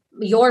in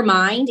your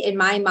mind, in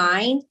my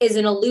mind, is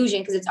an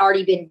illusion because it's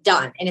already been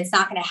done and it's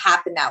not going to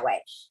happen that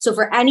way. So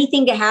for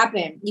anything to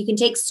happen, you can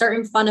take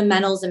certain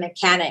fundamentals and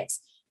mechanics,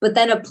 but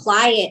then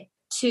apply it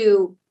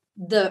to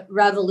the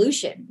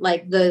revolution,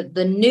 like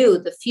the new,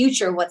 the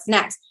future, what's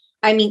next.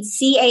 I mean,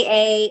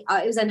 CAA,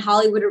 it was in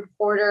Hollywood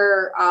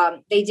Reporter.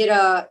 They did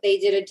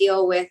a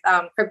deal with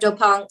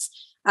CryptoPunks.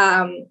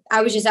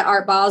 I was just at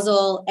Art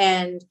Basel,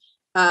 and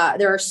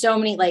there are so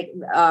many, like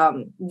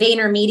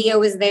Vayner Media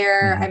was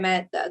there. Mm-hmm. I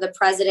met the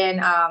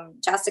president,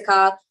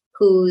 Jessica,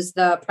 who's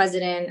the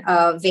president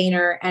of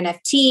Vayner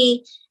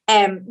NFT,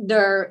 and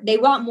they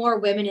want more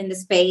women in the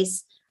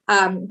space.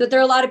 But there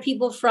are a lot of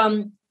people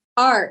from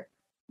art,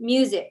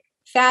 music,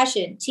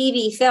 fashion,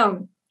 TV,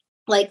 film,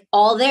 like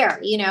all there,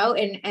 you know,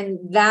 and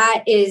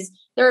that is,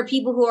 there are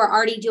people who are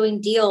already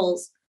doing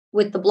deals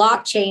with the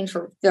blockchain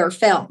for their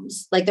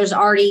films. Like there's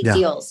already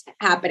deals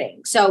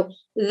happening. So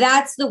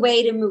that's the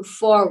way to move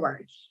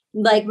forward.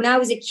 Like when I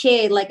was a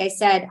kid, like I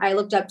said, I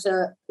looked up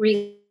to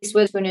Reese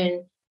Witherspoon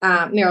and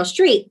Meryl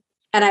Streep,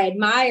 and I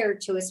admired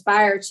to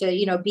aspire to,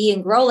 you know, be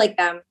and grow like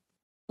them.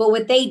 But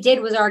what they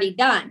did was already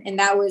done. And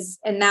that was,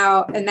 and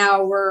now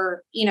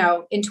we're, you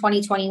know, in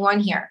 2021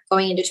 here,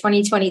 going into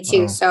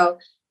 2022. Wow. So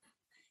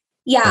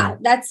yeah,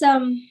 that's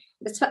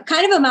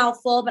kind of a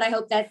mouthful, but I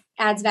hope that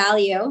adds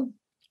value.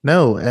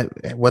 No,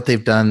 what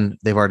they've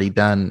already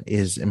done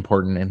is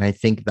important. And I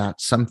think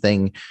that's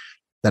something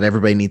that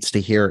everybody needs to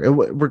hear,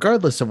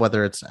 regardless of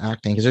whether it's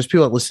acting, because there's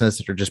people that listen to this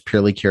that are just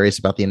purely curious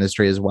about the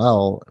industry as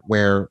well,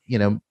 where, you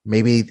know,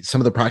 maybe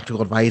some of the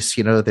practical advice,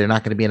 you know, they're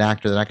not going to be an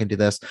actor, they're not going to do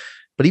this.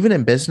 But even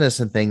in business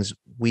and things,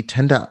 we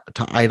tend to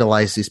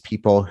idolize these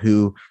people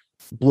who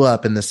blew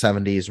up in the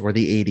 70s or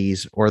the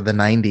 80s or the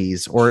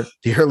 90s or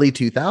the early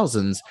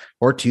 2000s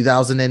or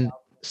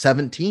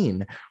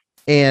 2017.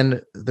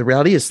 And the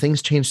reality is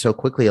things change so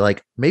quickly.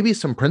 Like maybe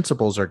some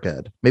principles are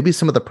good. Maybe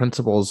some of the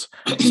principles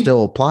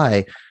still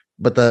apply,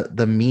 but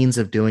the means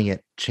of doing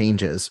it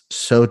changes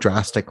so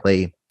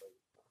drastically.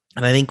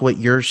 And I think what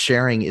you're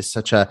sharing is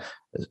such a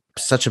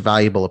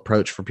valuable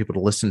approach for people to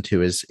listen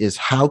to is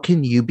how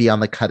can you be on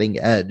the cutting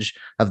edge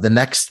of the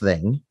next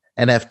thing,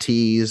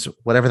 NFTs,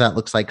 whatever that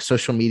looks like,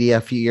 social media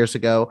a few years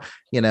ago,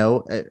 you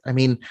know, I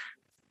mean,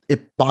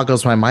 it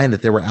boggles my mind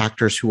that there were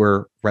actors who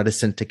were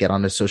reticent to get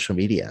onto social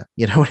media,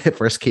 you know, when it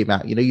first came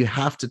out. You know, you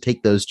have to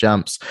take those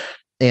jumps.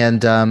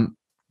 And,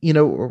 you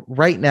know,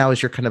 right now,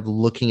 as you're kind of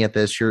looking at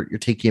this, you're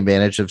taking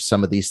advantage of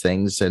some of these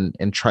things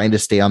and trying to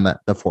stay on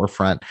the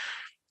forefront.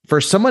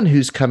 For someone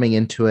who's coming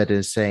into it and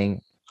is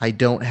saying, I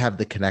don't have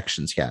the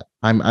connections yet.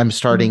 I'm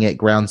starting at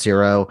ground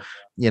zero.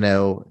 You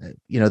know,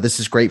 this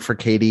is great for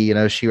Katie. You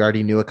know, she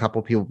already knew a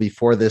couple people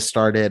before this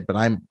started, but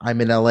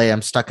I'm in LA.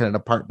 I'm stuck in an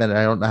apartment and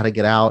I don't know how to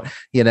get out.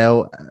 You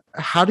know,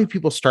 how do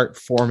people start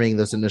forming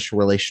those initial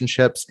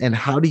relationships, and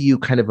how do you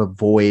kind of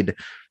avoid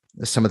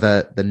some of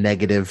the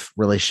negative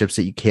relationships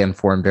that you can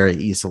form very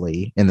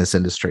easily in this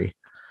industry?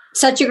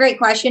 Such a great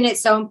question.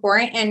 It's so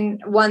important.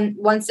 And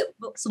one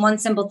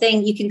simple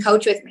thing, you can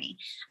coach with me.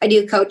 I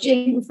do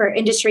coaching for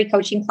industry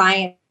coaching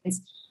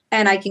clients,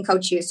 and I can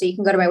coach you. So you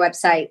can go to my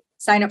website,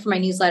 sign up for my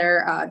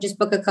newsletter, just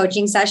book a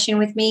coaching session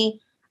with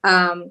me.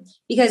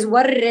 Because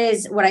what it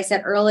is, what I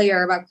said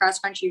earlier about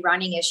cross-country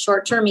running is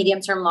short-term,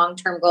 medium-term,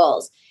 long-term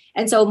goals.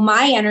 And so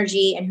my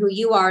energy and who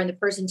you are and the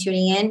person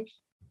tuning in,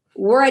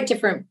 we're at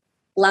different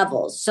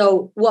levels.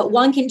 So what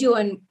one can do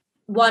in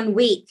 1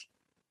 week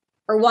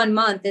or 1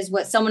 month is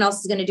what someone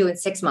else is going to do in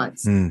 6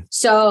 months.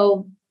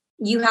 So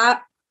you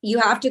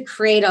have to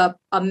create a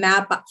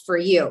map for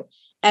you.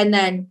 And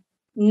then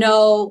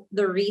know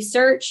the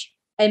research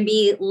and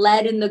be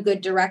led in the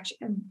good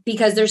direction,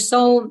 because there's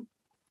so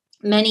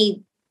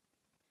many,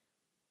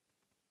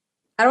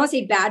 I don't want to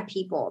say bad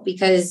people,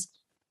 because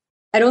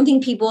I don't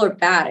think people are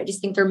bad. I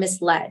just think they're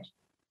misled.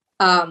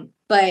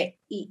 But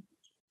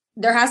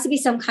there has to be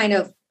some kind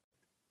of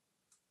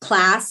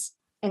class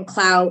and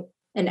clout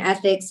and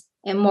ethics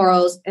and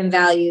morals and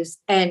values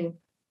and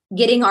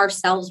getting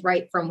ourselves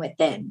right from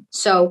within.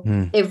 So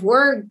if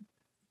we're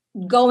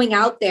going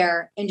out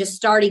there and just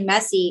starting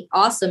messy,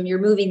 awesome, you're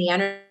moving the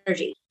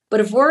energy. But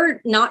if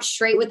we're not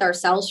straight with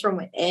ourselves from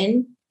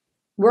within,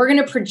 we're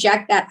going to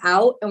project that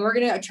out and we're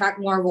going to attract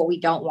more of what we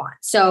don't want.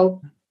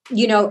 So,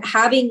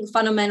 having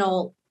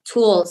fundamental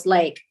tools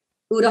like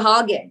Uta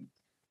Hagen,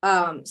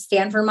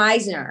 Stanford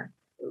Meisner,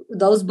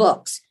 those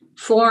books,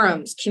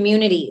 forums,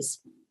 communities,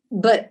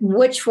 but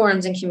which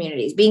forums and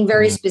communities, being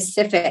very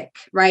specific,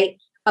 right,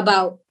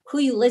 about who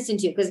you listen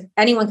to, because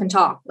anyone can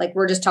talk. Like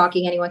we're just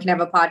talking, anyone can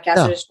have a podcast.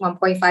 Yeah. There's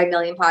 1.5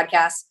 million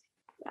podcasts.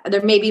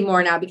 There may be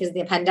more now because of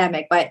the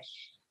pandemic, but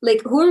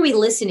like, who are we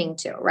listening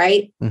to,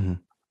 right?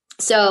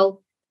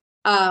 So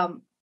I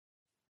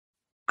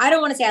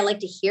don't want to say I like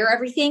to hear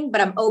everything,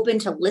 but I'm open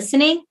to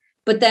listening.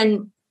 But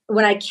then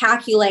when I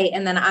calculate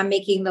and then I'm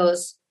making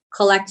those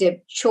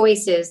collective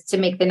choices to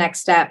make the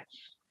next step,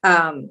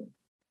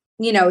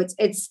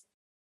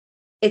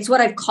 it's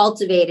what I've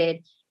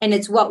cultivated, and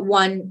it's what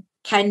one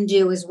can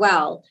do as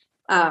well.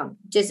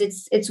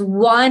 It's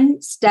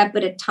one step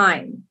at a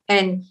time.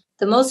 And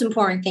the most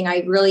important thing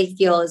I really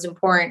feel is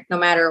important, no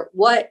matter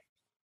what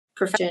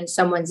profession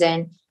someone's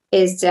in,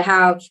 is to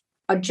have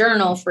a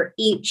journal for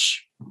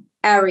each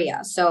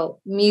area. So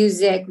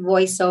music,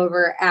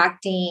 voiceover,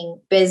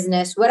 acting,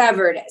 business,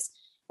 whatever it is.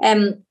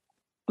 And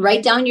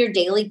write down your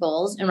daily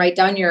goals and write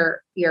down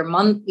your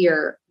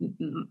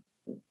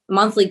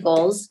monthly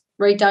goals,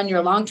 write down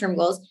your long-term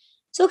goals.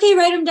 It's okay.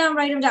 Write them down.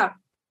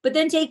 But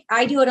then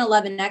I do an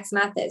 11X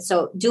method.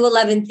 So do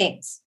 11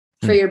 things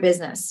for your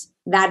business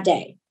that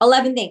day.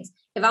 11 things.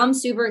 If I'm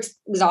super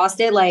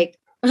exhausted, like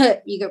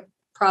you could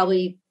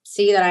probably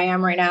see that I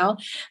am right now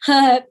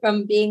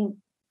from being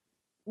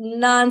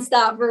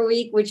nonstop for a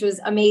week, which was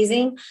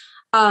amazing.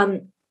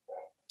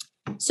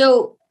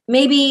 So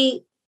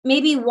maybe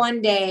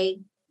one day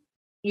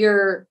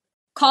you're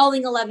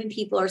calling 11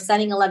 people or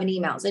sending 11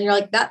 emails and you're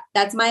like,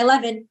 that's my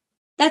 11.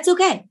 That's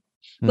okay.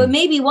 But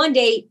maybe one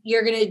day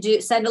you're going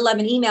to send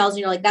 11 emails and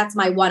you're like, that's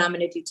my one. I'm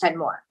going to do 10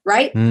 more.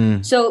 Right.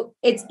 So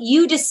it's,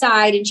 you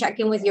decide and check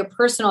in with your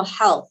personal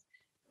health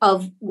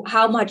of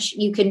how much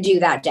you can do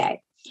that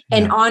day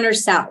and honor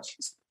self.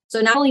 So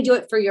not only do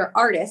it for your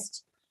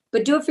artist,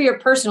 but do it for your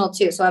personal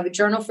too. So have a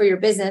journal for your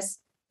business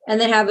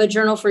and then have a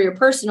journal for your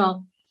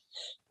personal.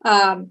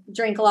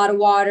 Drink a lot of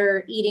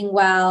water, eating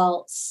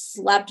well,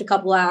 slept a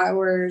couple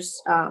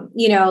hours,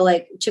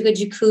 like took a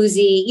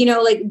jacuzzi,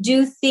 like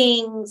do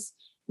things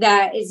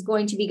that is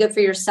going to be good for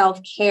your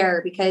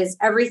self-care, because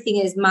everything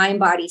is mind,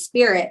 body,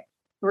 spirit.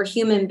 We're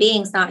human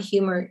beings, not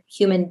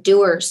human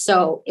doers.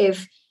 So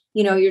if,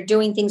 you're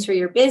doing things for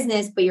your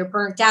business, but you're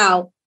burnt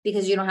out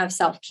because you don't have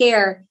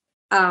self-care.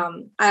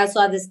 I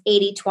also have this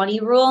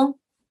 80-20 rule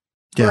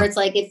where it's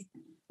like, if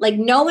like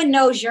no one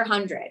knows your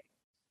 100,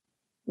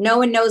 no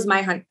one knows my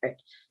 100.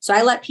 So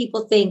I let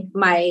people think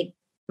my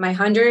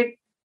 100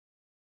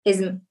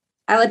 is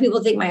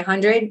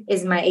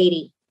my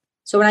 80.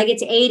 So when I get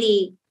to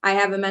 80, I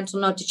have a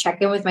mental note to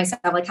check in with myself.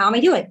 Like, how am I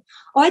doing?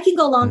 Oh, I can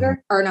go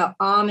longer. Or no,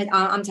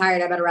 I'm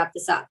tired. I better wrap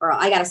this up, or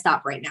I got to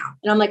stop right now.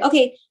 And I'm like,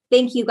 okay,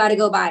 thank you. Got to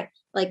go by.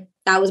 Like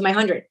that was my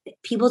 100.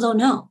 People don't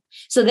know.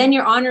 So then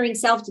you're honoring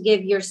self to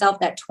give yourself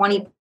that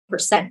 20%.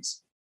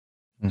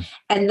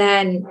 And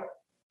then,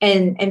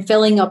 and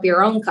filling up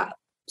your own cup.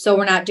 So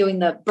we're not doing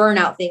the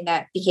burnout thing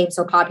that became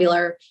so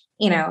popular,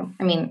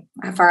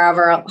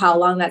 for how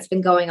long that's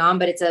been going on,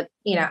 but it's a,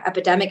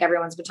 epidemic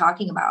everyone's been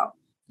talking about.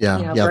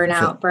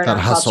 Burnout that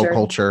hustle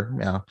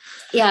culture.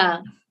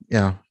 Yeah.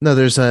 No,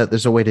 there's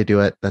a way to do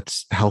it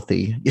that's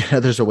healthy.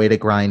 There's a way to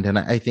grind. And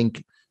I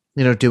think,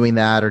 doing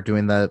that, or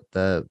doing the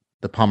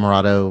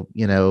Pomodoro,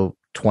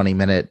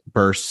 20-minute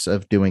bursts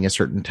of doing a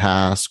certain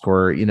task,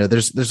 or,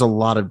 there's a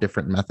lot of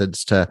different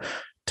methods to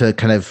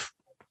kind of,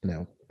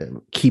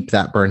 keep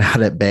that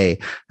burnout at bay.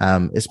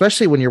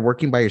 Especially when you're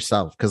working by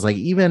yourself. Cause like,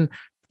 even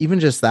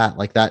just that,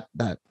 like that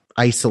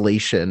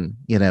isolation,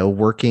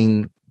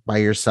 working by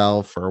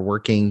yourself, or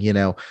working,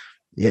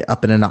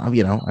 up in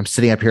I'm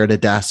sitting up here at a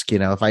desk,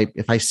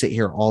 if I sit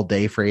here all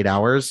day for 8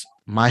 hours,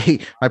 my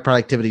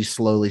productivity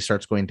slowly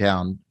starts going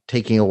down.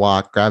 Taking a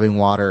walk, grabbing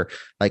water,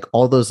 like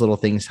all those little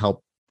things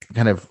help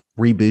kind of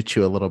reboot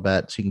you a little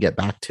bit so you can get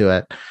back to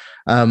it.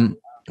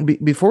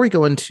 Before we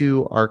go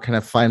into our kind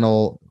of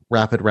final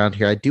rapid round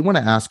here, I do want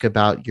to ask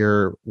about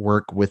your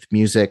work with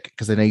music,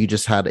 because I know you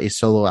just had a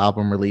solo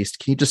album released.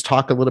 Can you just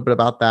talk a little bit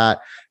about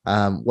that?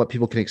 What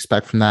people can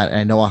expect from that? And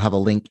I know I'll have a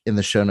link in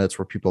the show notes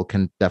where people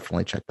can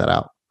definitely check that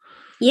out.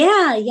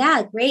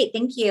 Yeah. Great.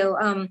 Thank you.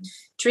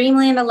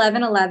 Dreamland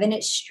 1111,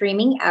 it's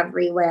streaming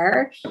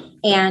everywhere.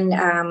 And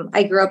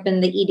I grew up in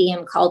the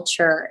EDM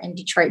culture in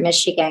Detroit,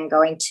 Michigan,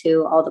 going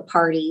to all the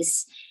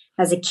parties.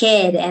 as a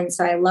kid. And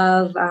so I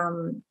love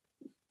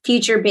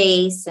future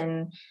bass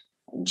and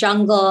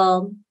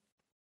jungle,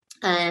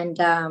 and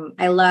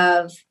I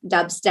love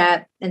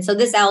dubstep. And so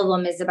this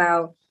album is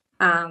about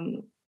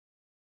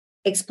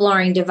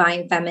exploring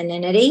divine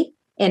femininity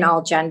in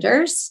all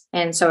genders.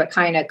 And so it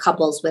kind of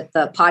couples with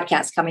the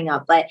podcast coming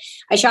up. But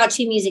I shot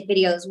 2 music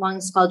videos.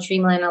 One's called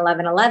Dreamland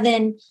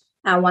 1111.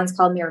 One's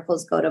called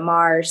Miracles Go to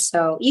Mars.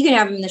 So you can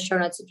have them in the show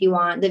notes if you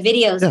want the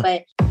videos,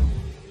 but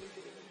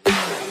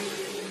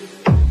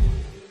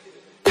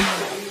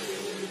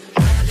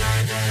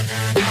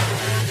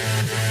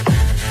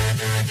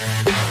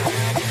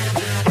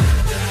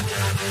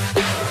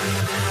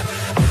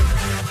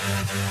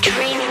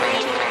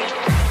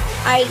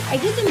I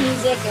did the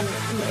music,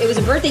 and it was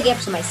a birthday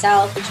gift to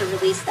myself to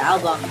release the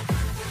album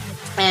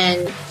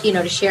and,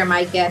 to share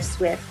my gifts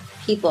with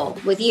people,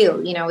 with you,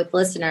 with the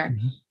listener.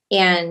 Mm-hmm.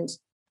 And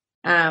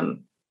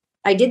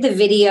I did the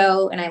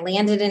video and I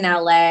landed in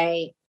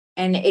LA,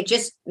 and it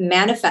just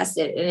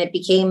manifested, and it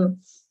became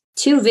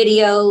 2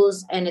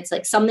 videos. And it's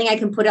like something I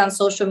can put on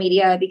social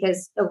media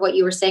because of what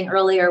you were saying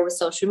earlier with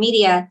social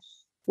media.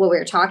 What we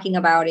were talking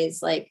about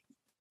is like,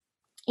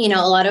 a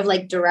lot of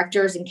like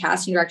directors and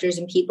casting directors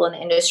and people in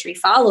the industry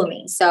follow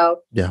me.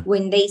 So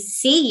when they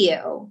see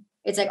you,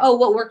 it's like, oh,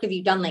 what work have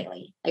you done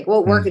lately? Like,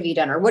 what work have you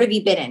done, or what have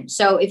you been in?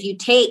 So if you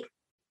take,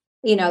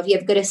 if you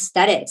have good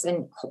aesthetics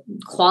and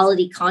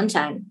quality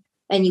content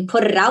and you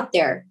put it out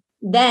there,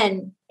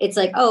 then it's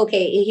like, oh,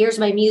 okay, here's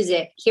my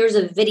music. Here's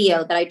a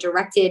video that I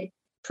directed,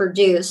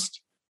 produced,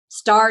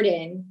 starred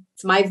in.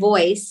 It's my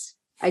voice.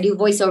 I do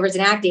voiceovers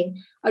and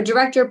acting. A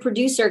director,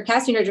 producer,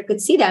 casting director could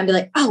see that and be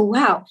like, oh,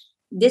 wow,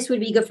 this would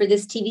be good for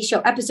this TV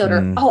show episode.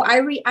 Or, oh,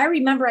 I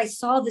remember I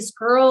saw this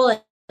girl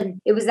and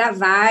it was that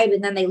vibe.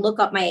 And then they look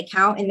up my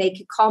account and they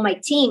could call my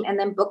team and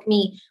then book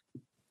me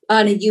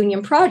on a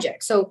union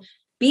project. So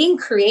being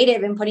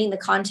creative and putting the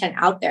content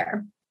out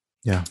there,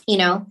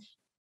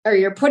 or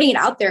you're putting it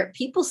out there,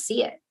 people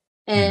see it.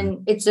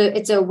 And it's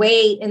a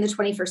way in the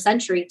 21st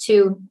century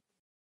to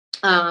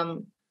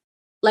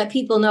let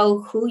people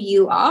know who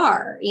you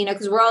are,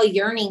 because we're all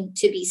yearning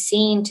to be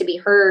seen, to be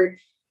heard,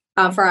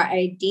 for our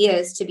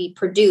ideas to be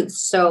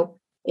produced. So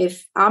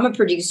if I'm a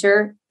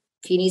producer,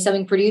 if you need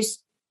something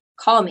produced,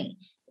 call me.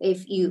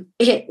 If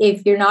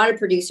you're not a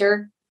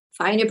producer,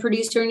 find a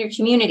producer in your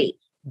community,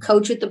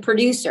 coach with the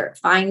producer,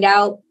 find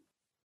out,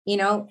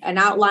 an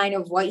outline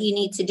of what you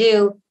need to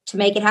do to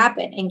make it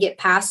happen and get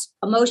past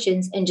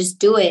emotions and just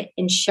do it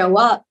and show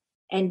up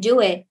and do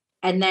it.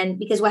 And then,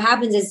 because what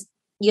happens is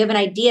you have an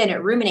idea and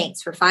it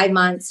ruminates for 5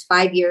 months,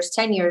 5 years,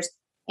 10 years,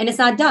 and it's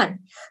not done.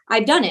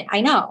 I've done it. I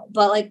know.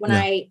 But like when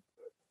I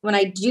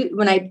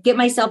get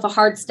myself a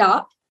hard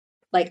stop,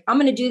 like I'm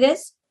going to do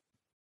this.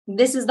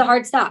 This is the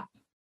hard stop.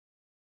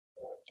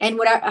 And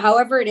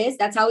however it is,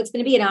 that's how it's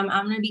going to be. And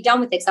I'm going to be done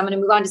with it. So I'm going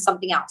to move on to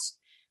something else.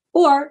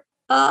 Or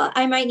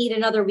I might need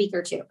another week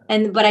or 2.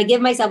 But I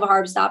give myself a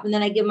hard stop, and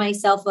then I give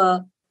myself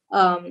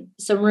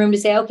some room to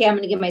say, okay, I'm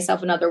going to give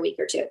myself another week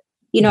or 2.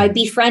 I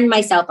befriend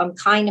myself. I'm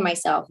kind to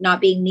myself,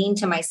 not being mean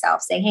to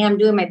myself, saying, hey, I'm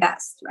doing my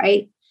best.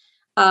 Right.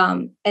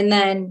 But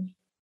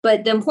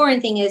the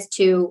important thing is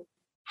to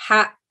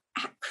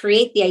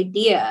create the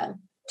idea,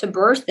 to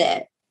birth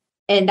it.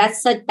 And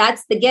that's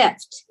the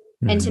gift,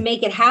 and to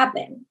make it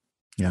happen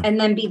and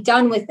then be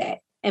done with it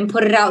and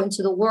put it out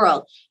into the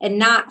world, and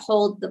not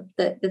hold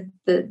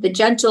the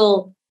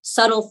gentle,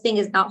 subtle thing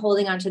is not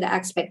holding on to the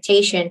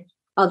expectation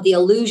of the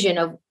illusion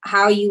of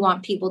how you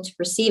want people to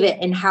perceive it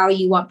and how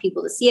you want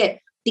people to see it,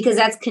 because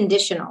that's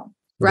conditional,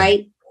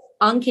 right?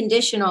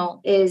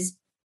 Unconditional is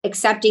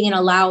accepting and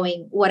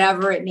allowing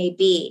whatever it may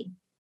be.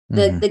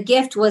 The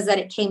gift was that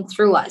it came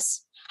through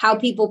us. How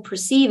people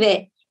perceive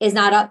it is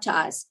not up to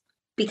us,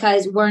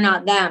 because we're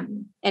not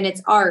them, and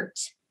it's art.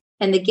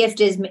 And the gift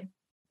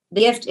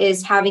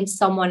is having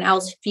someone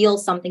else feel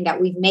something that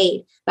we've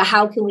made. But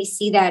how can we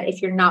see that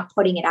if you're not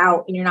putting it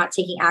out and you're not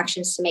taking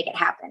actions to make it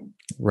happen?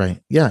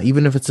 Right. Yeah.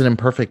 Even if it's an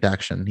imperfect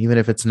action, even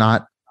if it's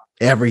not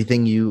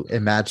everything you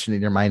imagine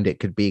in your mind it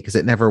could be, because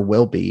it never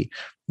will be,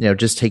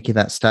 just taking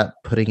that step,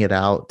 putting it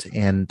out,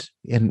 and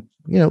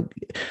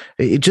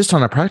just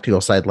on a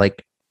practical side,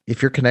 like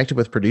if you're connected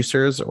with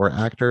producers or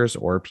actors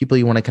or people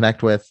you want to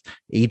connect with,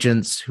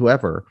 agents,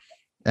 whoever,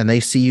 and they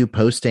see you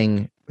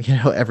posting,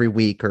 every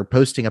week, or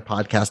posting a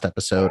podcast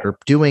episode or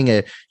doing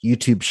a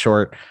YouTube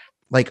short,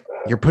 like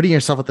you're putting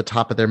yourself at the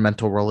top of their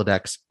mental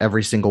Rolodex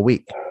every single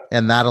week.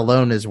 And that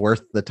alone is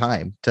worth the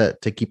time to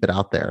keep it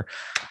out there.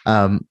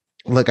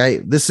 Look,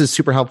 this is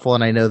super helpful.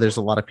 And I know there's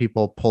a lot of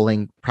people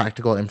pulling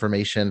practical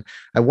information.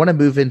 I want to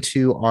move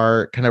into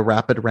our kind of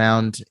rapid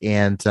round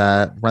and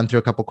run through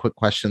a couple quick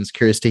questions.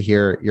 Curious to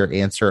hear your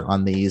answer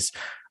on these.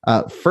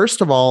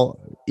 First of all,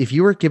 if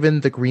you were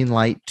given the green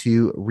light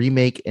to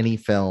remake any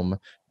film,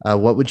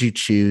 what would you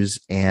choose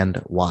and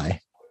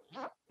why?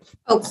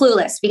 Oh,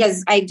 Clueless,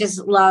 because I just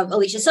love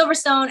Alicia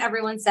Silverstone.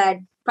 Everyone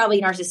said,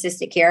 probably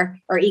narcissistic here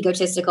or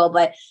egotistical,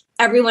 but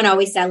everyone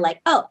always said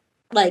like, oh,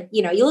 like,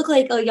 you know, you look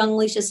like a young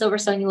Alicia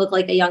Silverstone, you look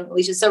like a young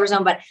Alicia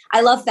Silverstone, but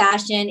I love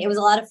fashion. It was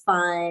a lot of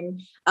fun.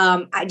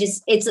 It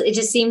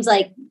just seems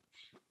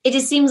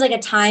like a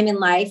time in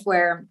life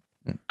where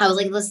I was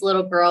like this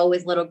little girl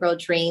with little girl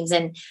dreams.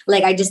 And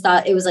like, I just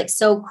thought it was like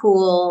so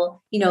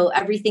cool, you know,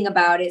 everything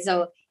about it.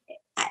 So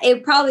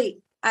it probably,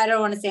 I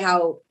don't want to say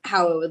how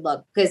it would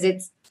look because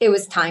it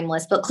was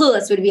timeless, but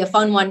Clueless would be a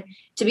fun one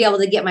to be able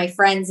to get my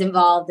friends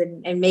involved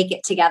and make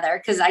it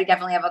together. Cause I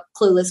definitely have a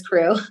Clueless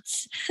crew.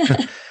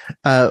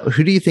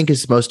 Who do you think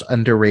is the most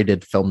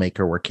underrated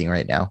filmmaker working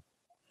right now?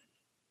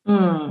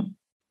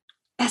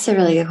 That's a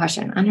really good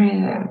question.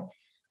 Underrated.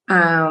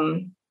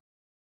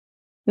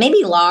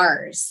 Maybe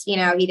Lars, you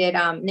know, he did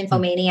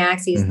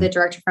Nymphomaniacs. He's the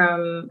director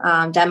from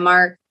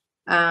Denmark.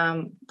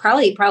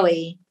 Probably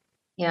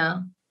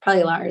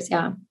Lars.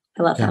 Yeah.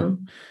 I love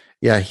him.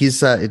 Yeah, he's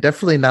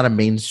definitely not a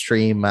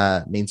mainstream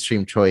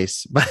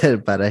choice,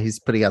 but he's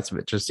putting out some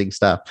interesting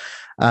stuff.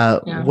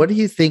 What do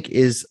you think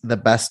is the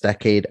best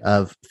decade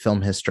of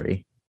film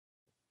history?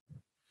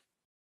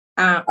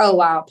 Oh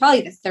wow,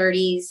 probably the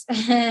 30s.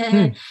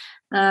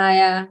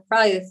 Yeah,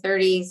 probably the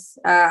 30s.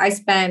 I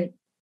spent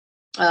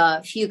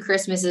a few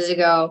Christmases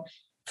ago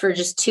for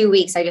just 2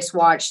 weeks. I just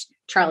watched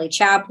Charlie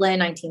Chaplin,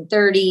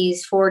 1930s,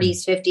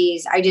 40s,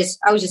 50s.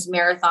 I was just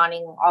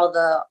marathoning all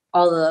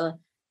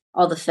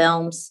the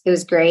films. It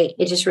was great.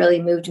 It just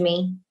really moved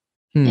me.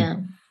 Yeah.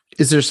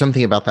 Is there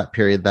something about that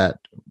period that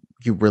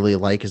you really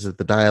like? Is it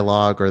the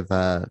dialogue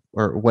or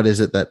what is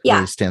it that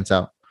really stands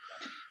out?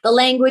 The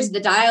language,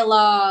 the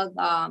dialogue,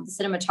 the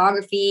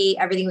cinematography,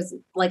 everything was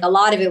like a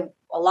lot of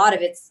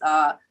it's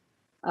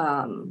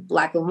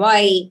black and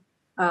white.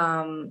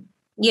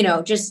 You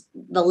know, just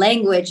the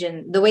language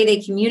and the way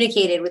they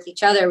communicated with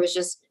each other was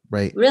just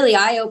really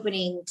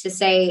eye-opening to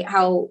say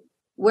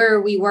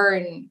where we were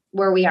and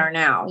where we are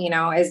now, you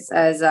know, as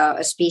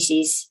a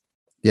species.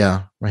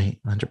 Yeah, right.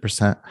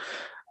 100%.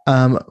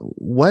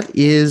 What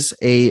is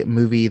a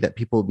movie that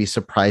people would be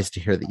surprised to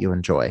hear that you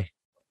enjoy?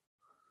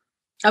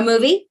 A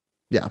movie?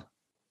 Yeah.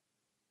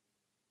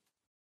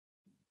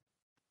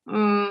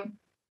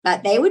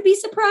 That they would be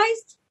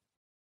surprised?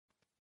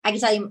 Can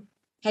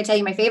I tell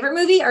you my favorite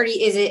movie, or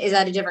is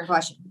that a different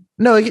question?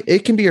 No,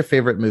 it can be your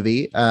favorite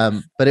movie.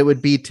 But it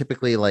would be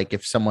typically like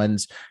if someone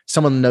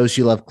knows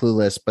you love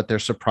Clueless, but they're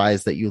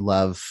surprised that you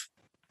love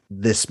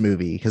this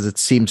movie because it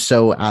seems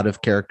so out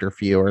of character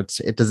for you, or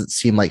it doesn't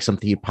seem like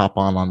something you pop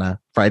on a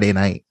Friday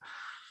night.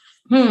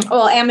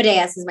 Well,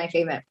 Amadeus is my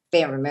favorite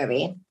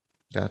movie.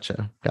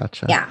 Gotcha.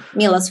 Yeah,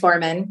 Milos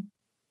Forman.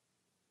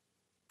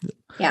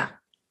 Yeah.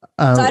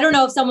 So I don't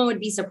know if someone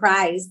would be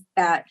surprised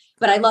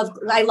but I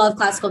love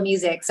classical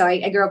music. So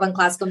I grew up on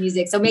classical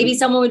music. So maybe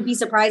someone would be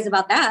surprised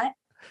about that.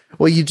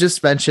 Well, you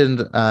just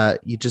mentioned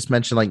like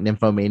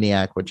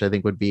Nymphomaniac, which I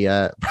think would be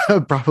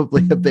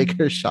probably a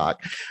bigger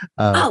shock.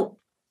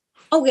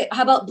 Okay.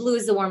 How about Blue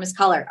is the Warmest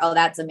Color? Oh,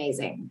 that's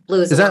amazing.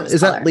 Blue is the Warmest Color.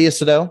 Is that Lea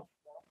Seydoux?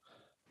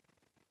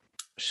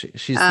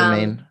 She's the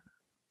main.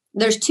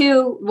 There's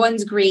two.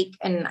 One's Greek,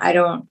 and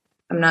I'm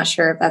not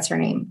sure if that's her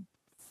name.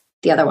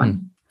 The other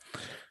one.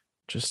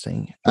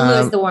 Interesting. Blue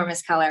is the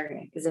Warmest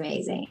Color is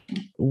amazing.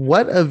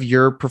 What of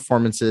your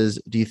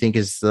performances do you think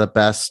is the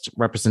best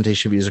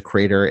representation of you as a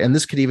creator? And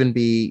this could even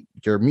be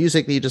your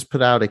music that you just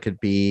put out. It could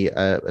be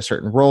a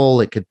certain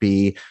role. It could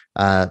be,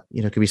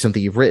 it could be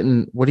something you've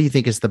written. What do you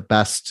think is the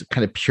best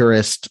kind of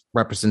purest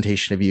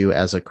representation of you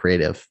as a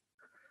creative?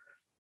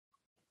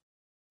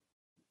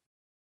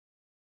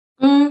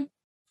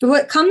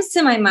 What comes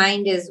to my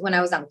mind is when I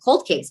was on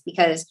Cold Case,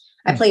 because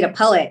I played a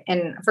poet,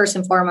 and first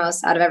and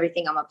foremost, out of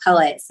everything, I'm a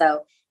poet.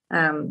 So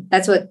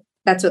that's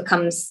what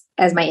comes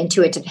as my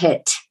intuitive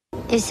hit.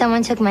 If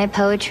someone took my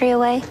poetry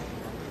away,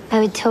 I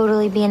would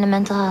totally be in a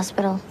mental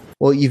hospital.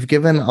 Well, you've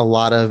given a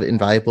lot of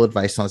invaluable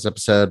advice on this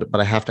episode, but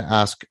I have to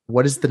ask,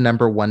 what is the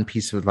number one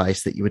piece of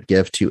advice that you would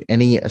give to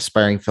any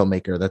aspiring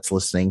filmmaker that's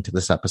listening to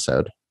this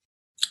episode?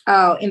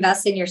 Oh,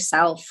 invest in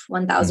yourself,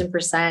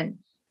 1,000%,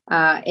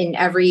 in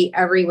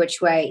every which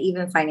way,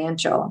 even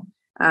financial.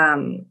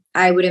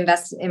 I would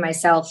invest in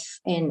myself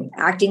in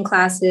acting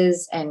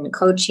classes and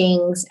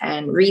coachings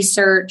and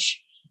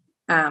research,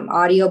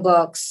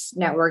 audiobooks,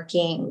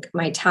 networking,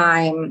 my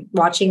time,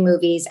 watching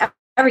movies,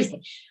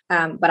 everything.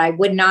 But I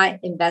would not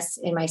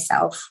invest in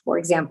myself, for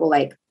example,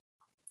 like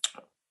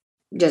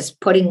just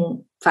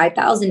putting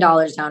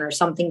 $5,000 down or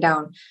something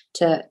down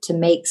to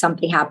make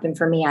something happen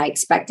for me. I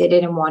expected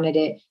it and wanted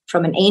it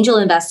from an angel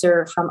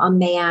investor, from a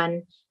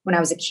man. When I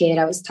was a kid,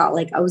 I was taught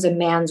like I was a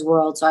man's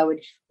world. So I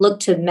would look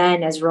to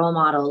men as role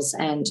models,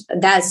 and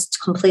that's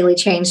completely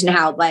changed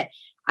now. But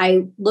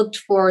I looked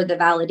for the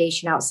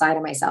validation outside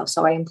of myself.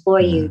 So I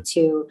implore you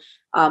to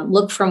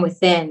look from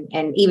within.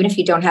 And even if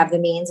you don't have the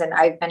means, and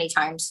I many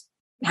times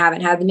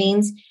haven't had the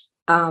means,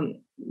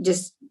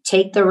 just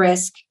take the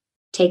risk,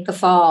 take the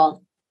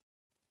fall.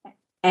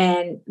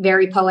 And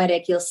very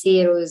poetic, you'll see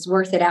it was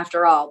worth it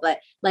after all. But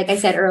like I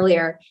said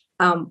earlier,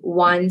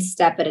 one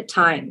step at a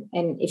time.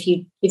 And if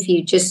you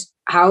just,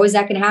 how is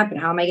that going to happen?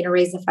 How am I going to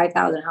raise the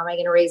 5,000? How am I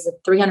going to raise the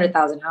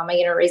 300,000? How am I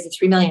going to raise the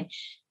 3 million?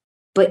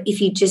 But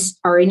if you just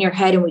are in your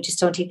head and we just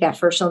don't take that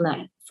first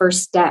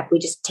step, we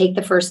just take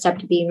the first step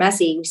to being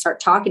messy. We start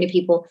talking to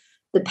people.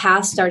 The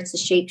past starts to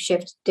shape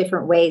shift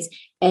different ways,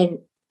 and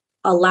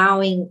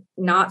allowing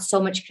not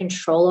so much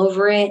control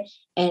over it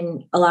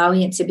and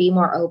allowing it to be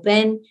more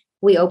open.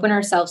 We open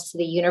ourselves to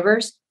the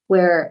universe,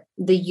 where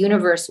the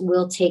universe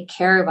will take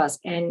care of us,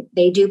 and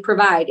they do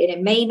provide. And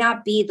it may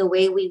not be the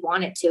way we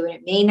want it to, and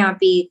it may not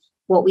be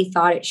what we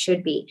thought it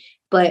should be,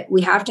 but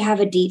we have to have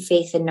a deep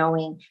faith in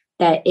knowing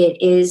that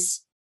it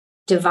is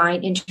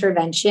divine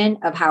intervention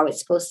of how it's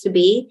supposed to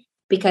be,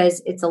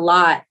 because it's a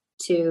lot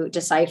to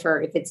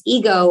decipher if it's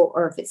ego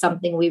or if it's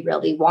something we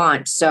really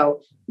want.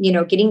 So,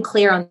 getting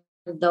clear on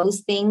those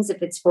things,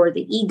 if it's for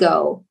the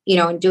ego,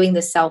 and doing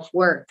the self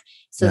work.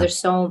 So there's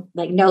so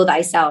know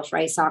thyself,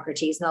 right?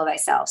 Socrates, know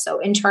thyself. So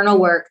internal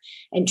work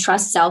and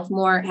trust self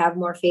more, have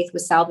more faith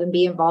with self, and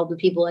be involved with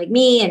people like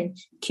me and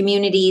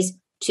communities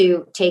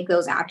to take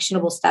those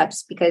actionable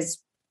steps.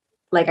 Because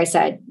like I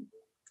said,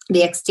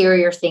 the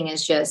exterior thing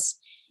is just,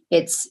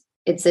 it's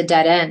a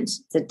dead end.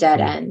 It's a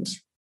dead end.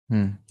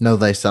 Know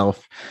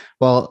thyself.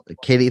 Well,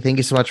 Katie, thank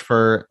you so much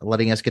for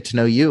letting us get to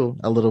know you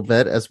a little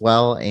bit as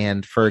well,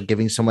 and for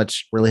giving so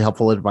much really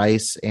helpful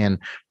advice and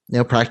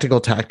practical,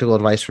 tactical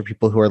advice for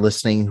people who are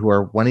listening, who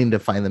are wanting to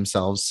find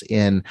themselves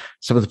in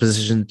some of the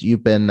positions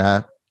you've been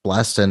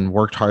blessed and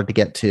worked hard to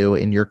get to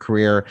in your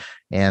career.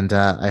 And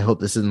I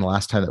hope this isn't the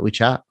last time that we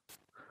chat.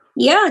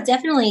 Yeah,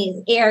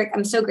 definitely, Eric.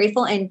 I'm so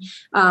grateful, and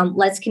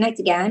let's connect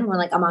again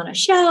when I'm on a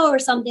show or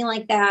something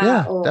like that.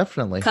 Yeah, or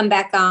definitely. Come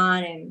back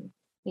on and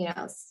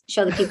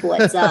show the people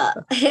what's up.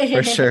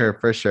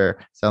 For sure.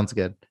 Sounds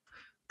good.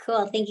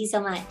 Cool. Thank you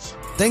so much.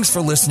 Thanks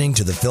for listening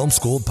to the Film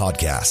School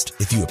podcast.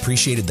 If you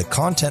appreciated the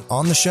content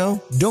on the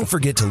show, don't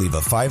forget to leave a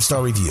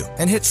 5-star review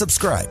and hit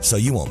subscribe so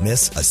you won't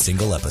miss a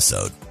single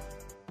episode.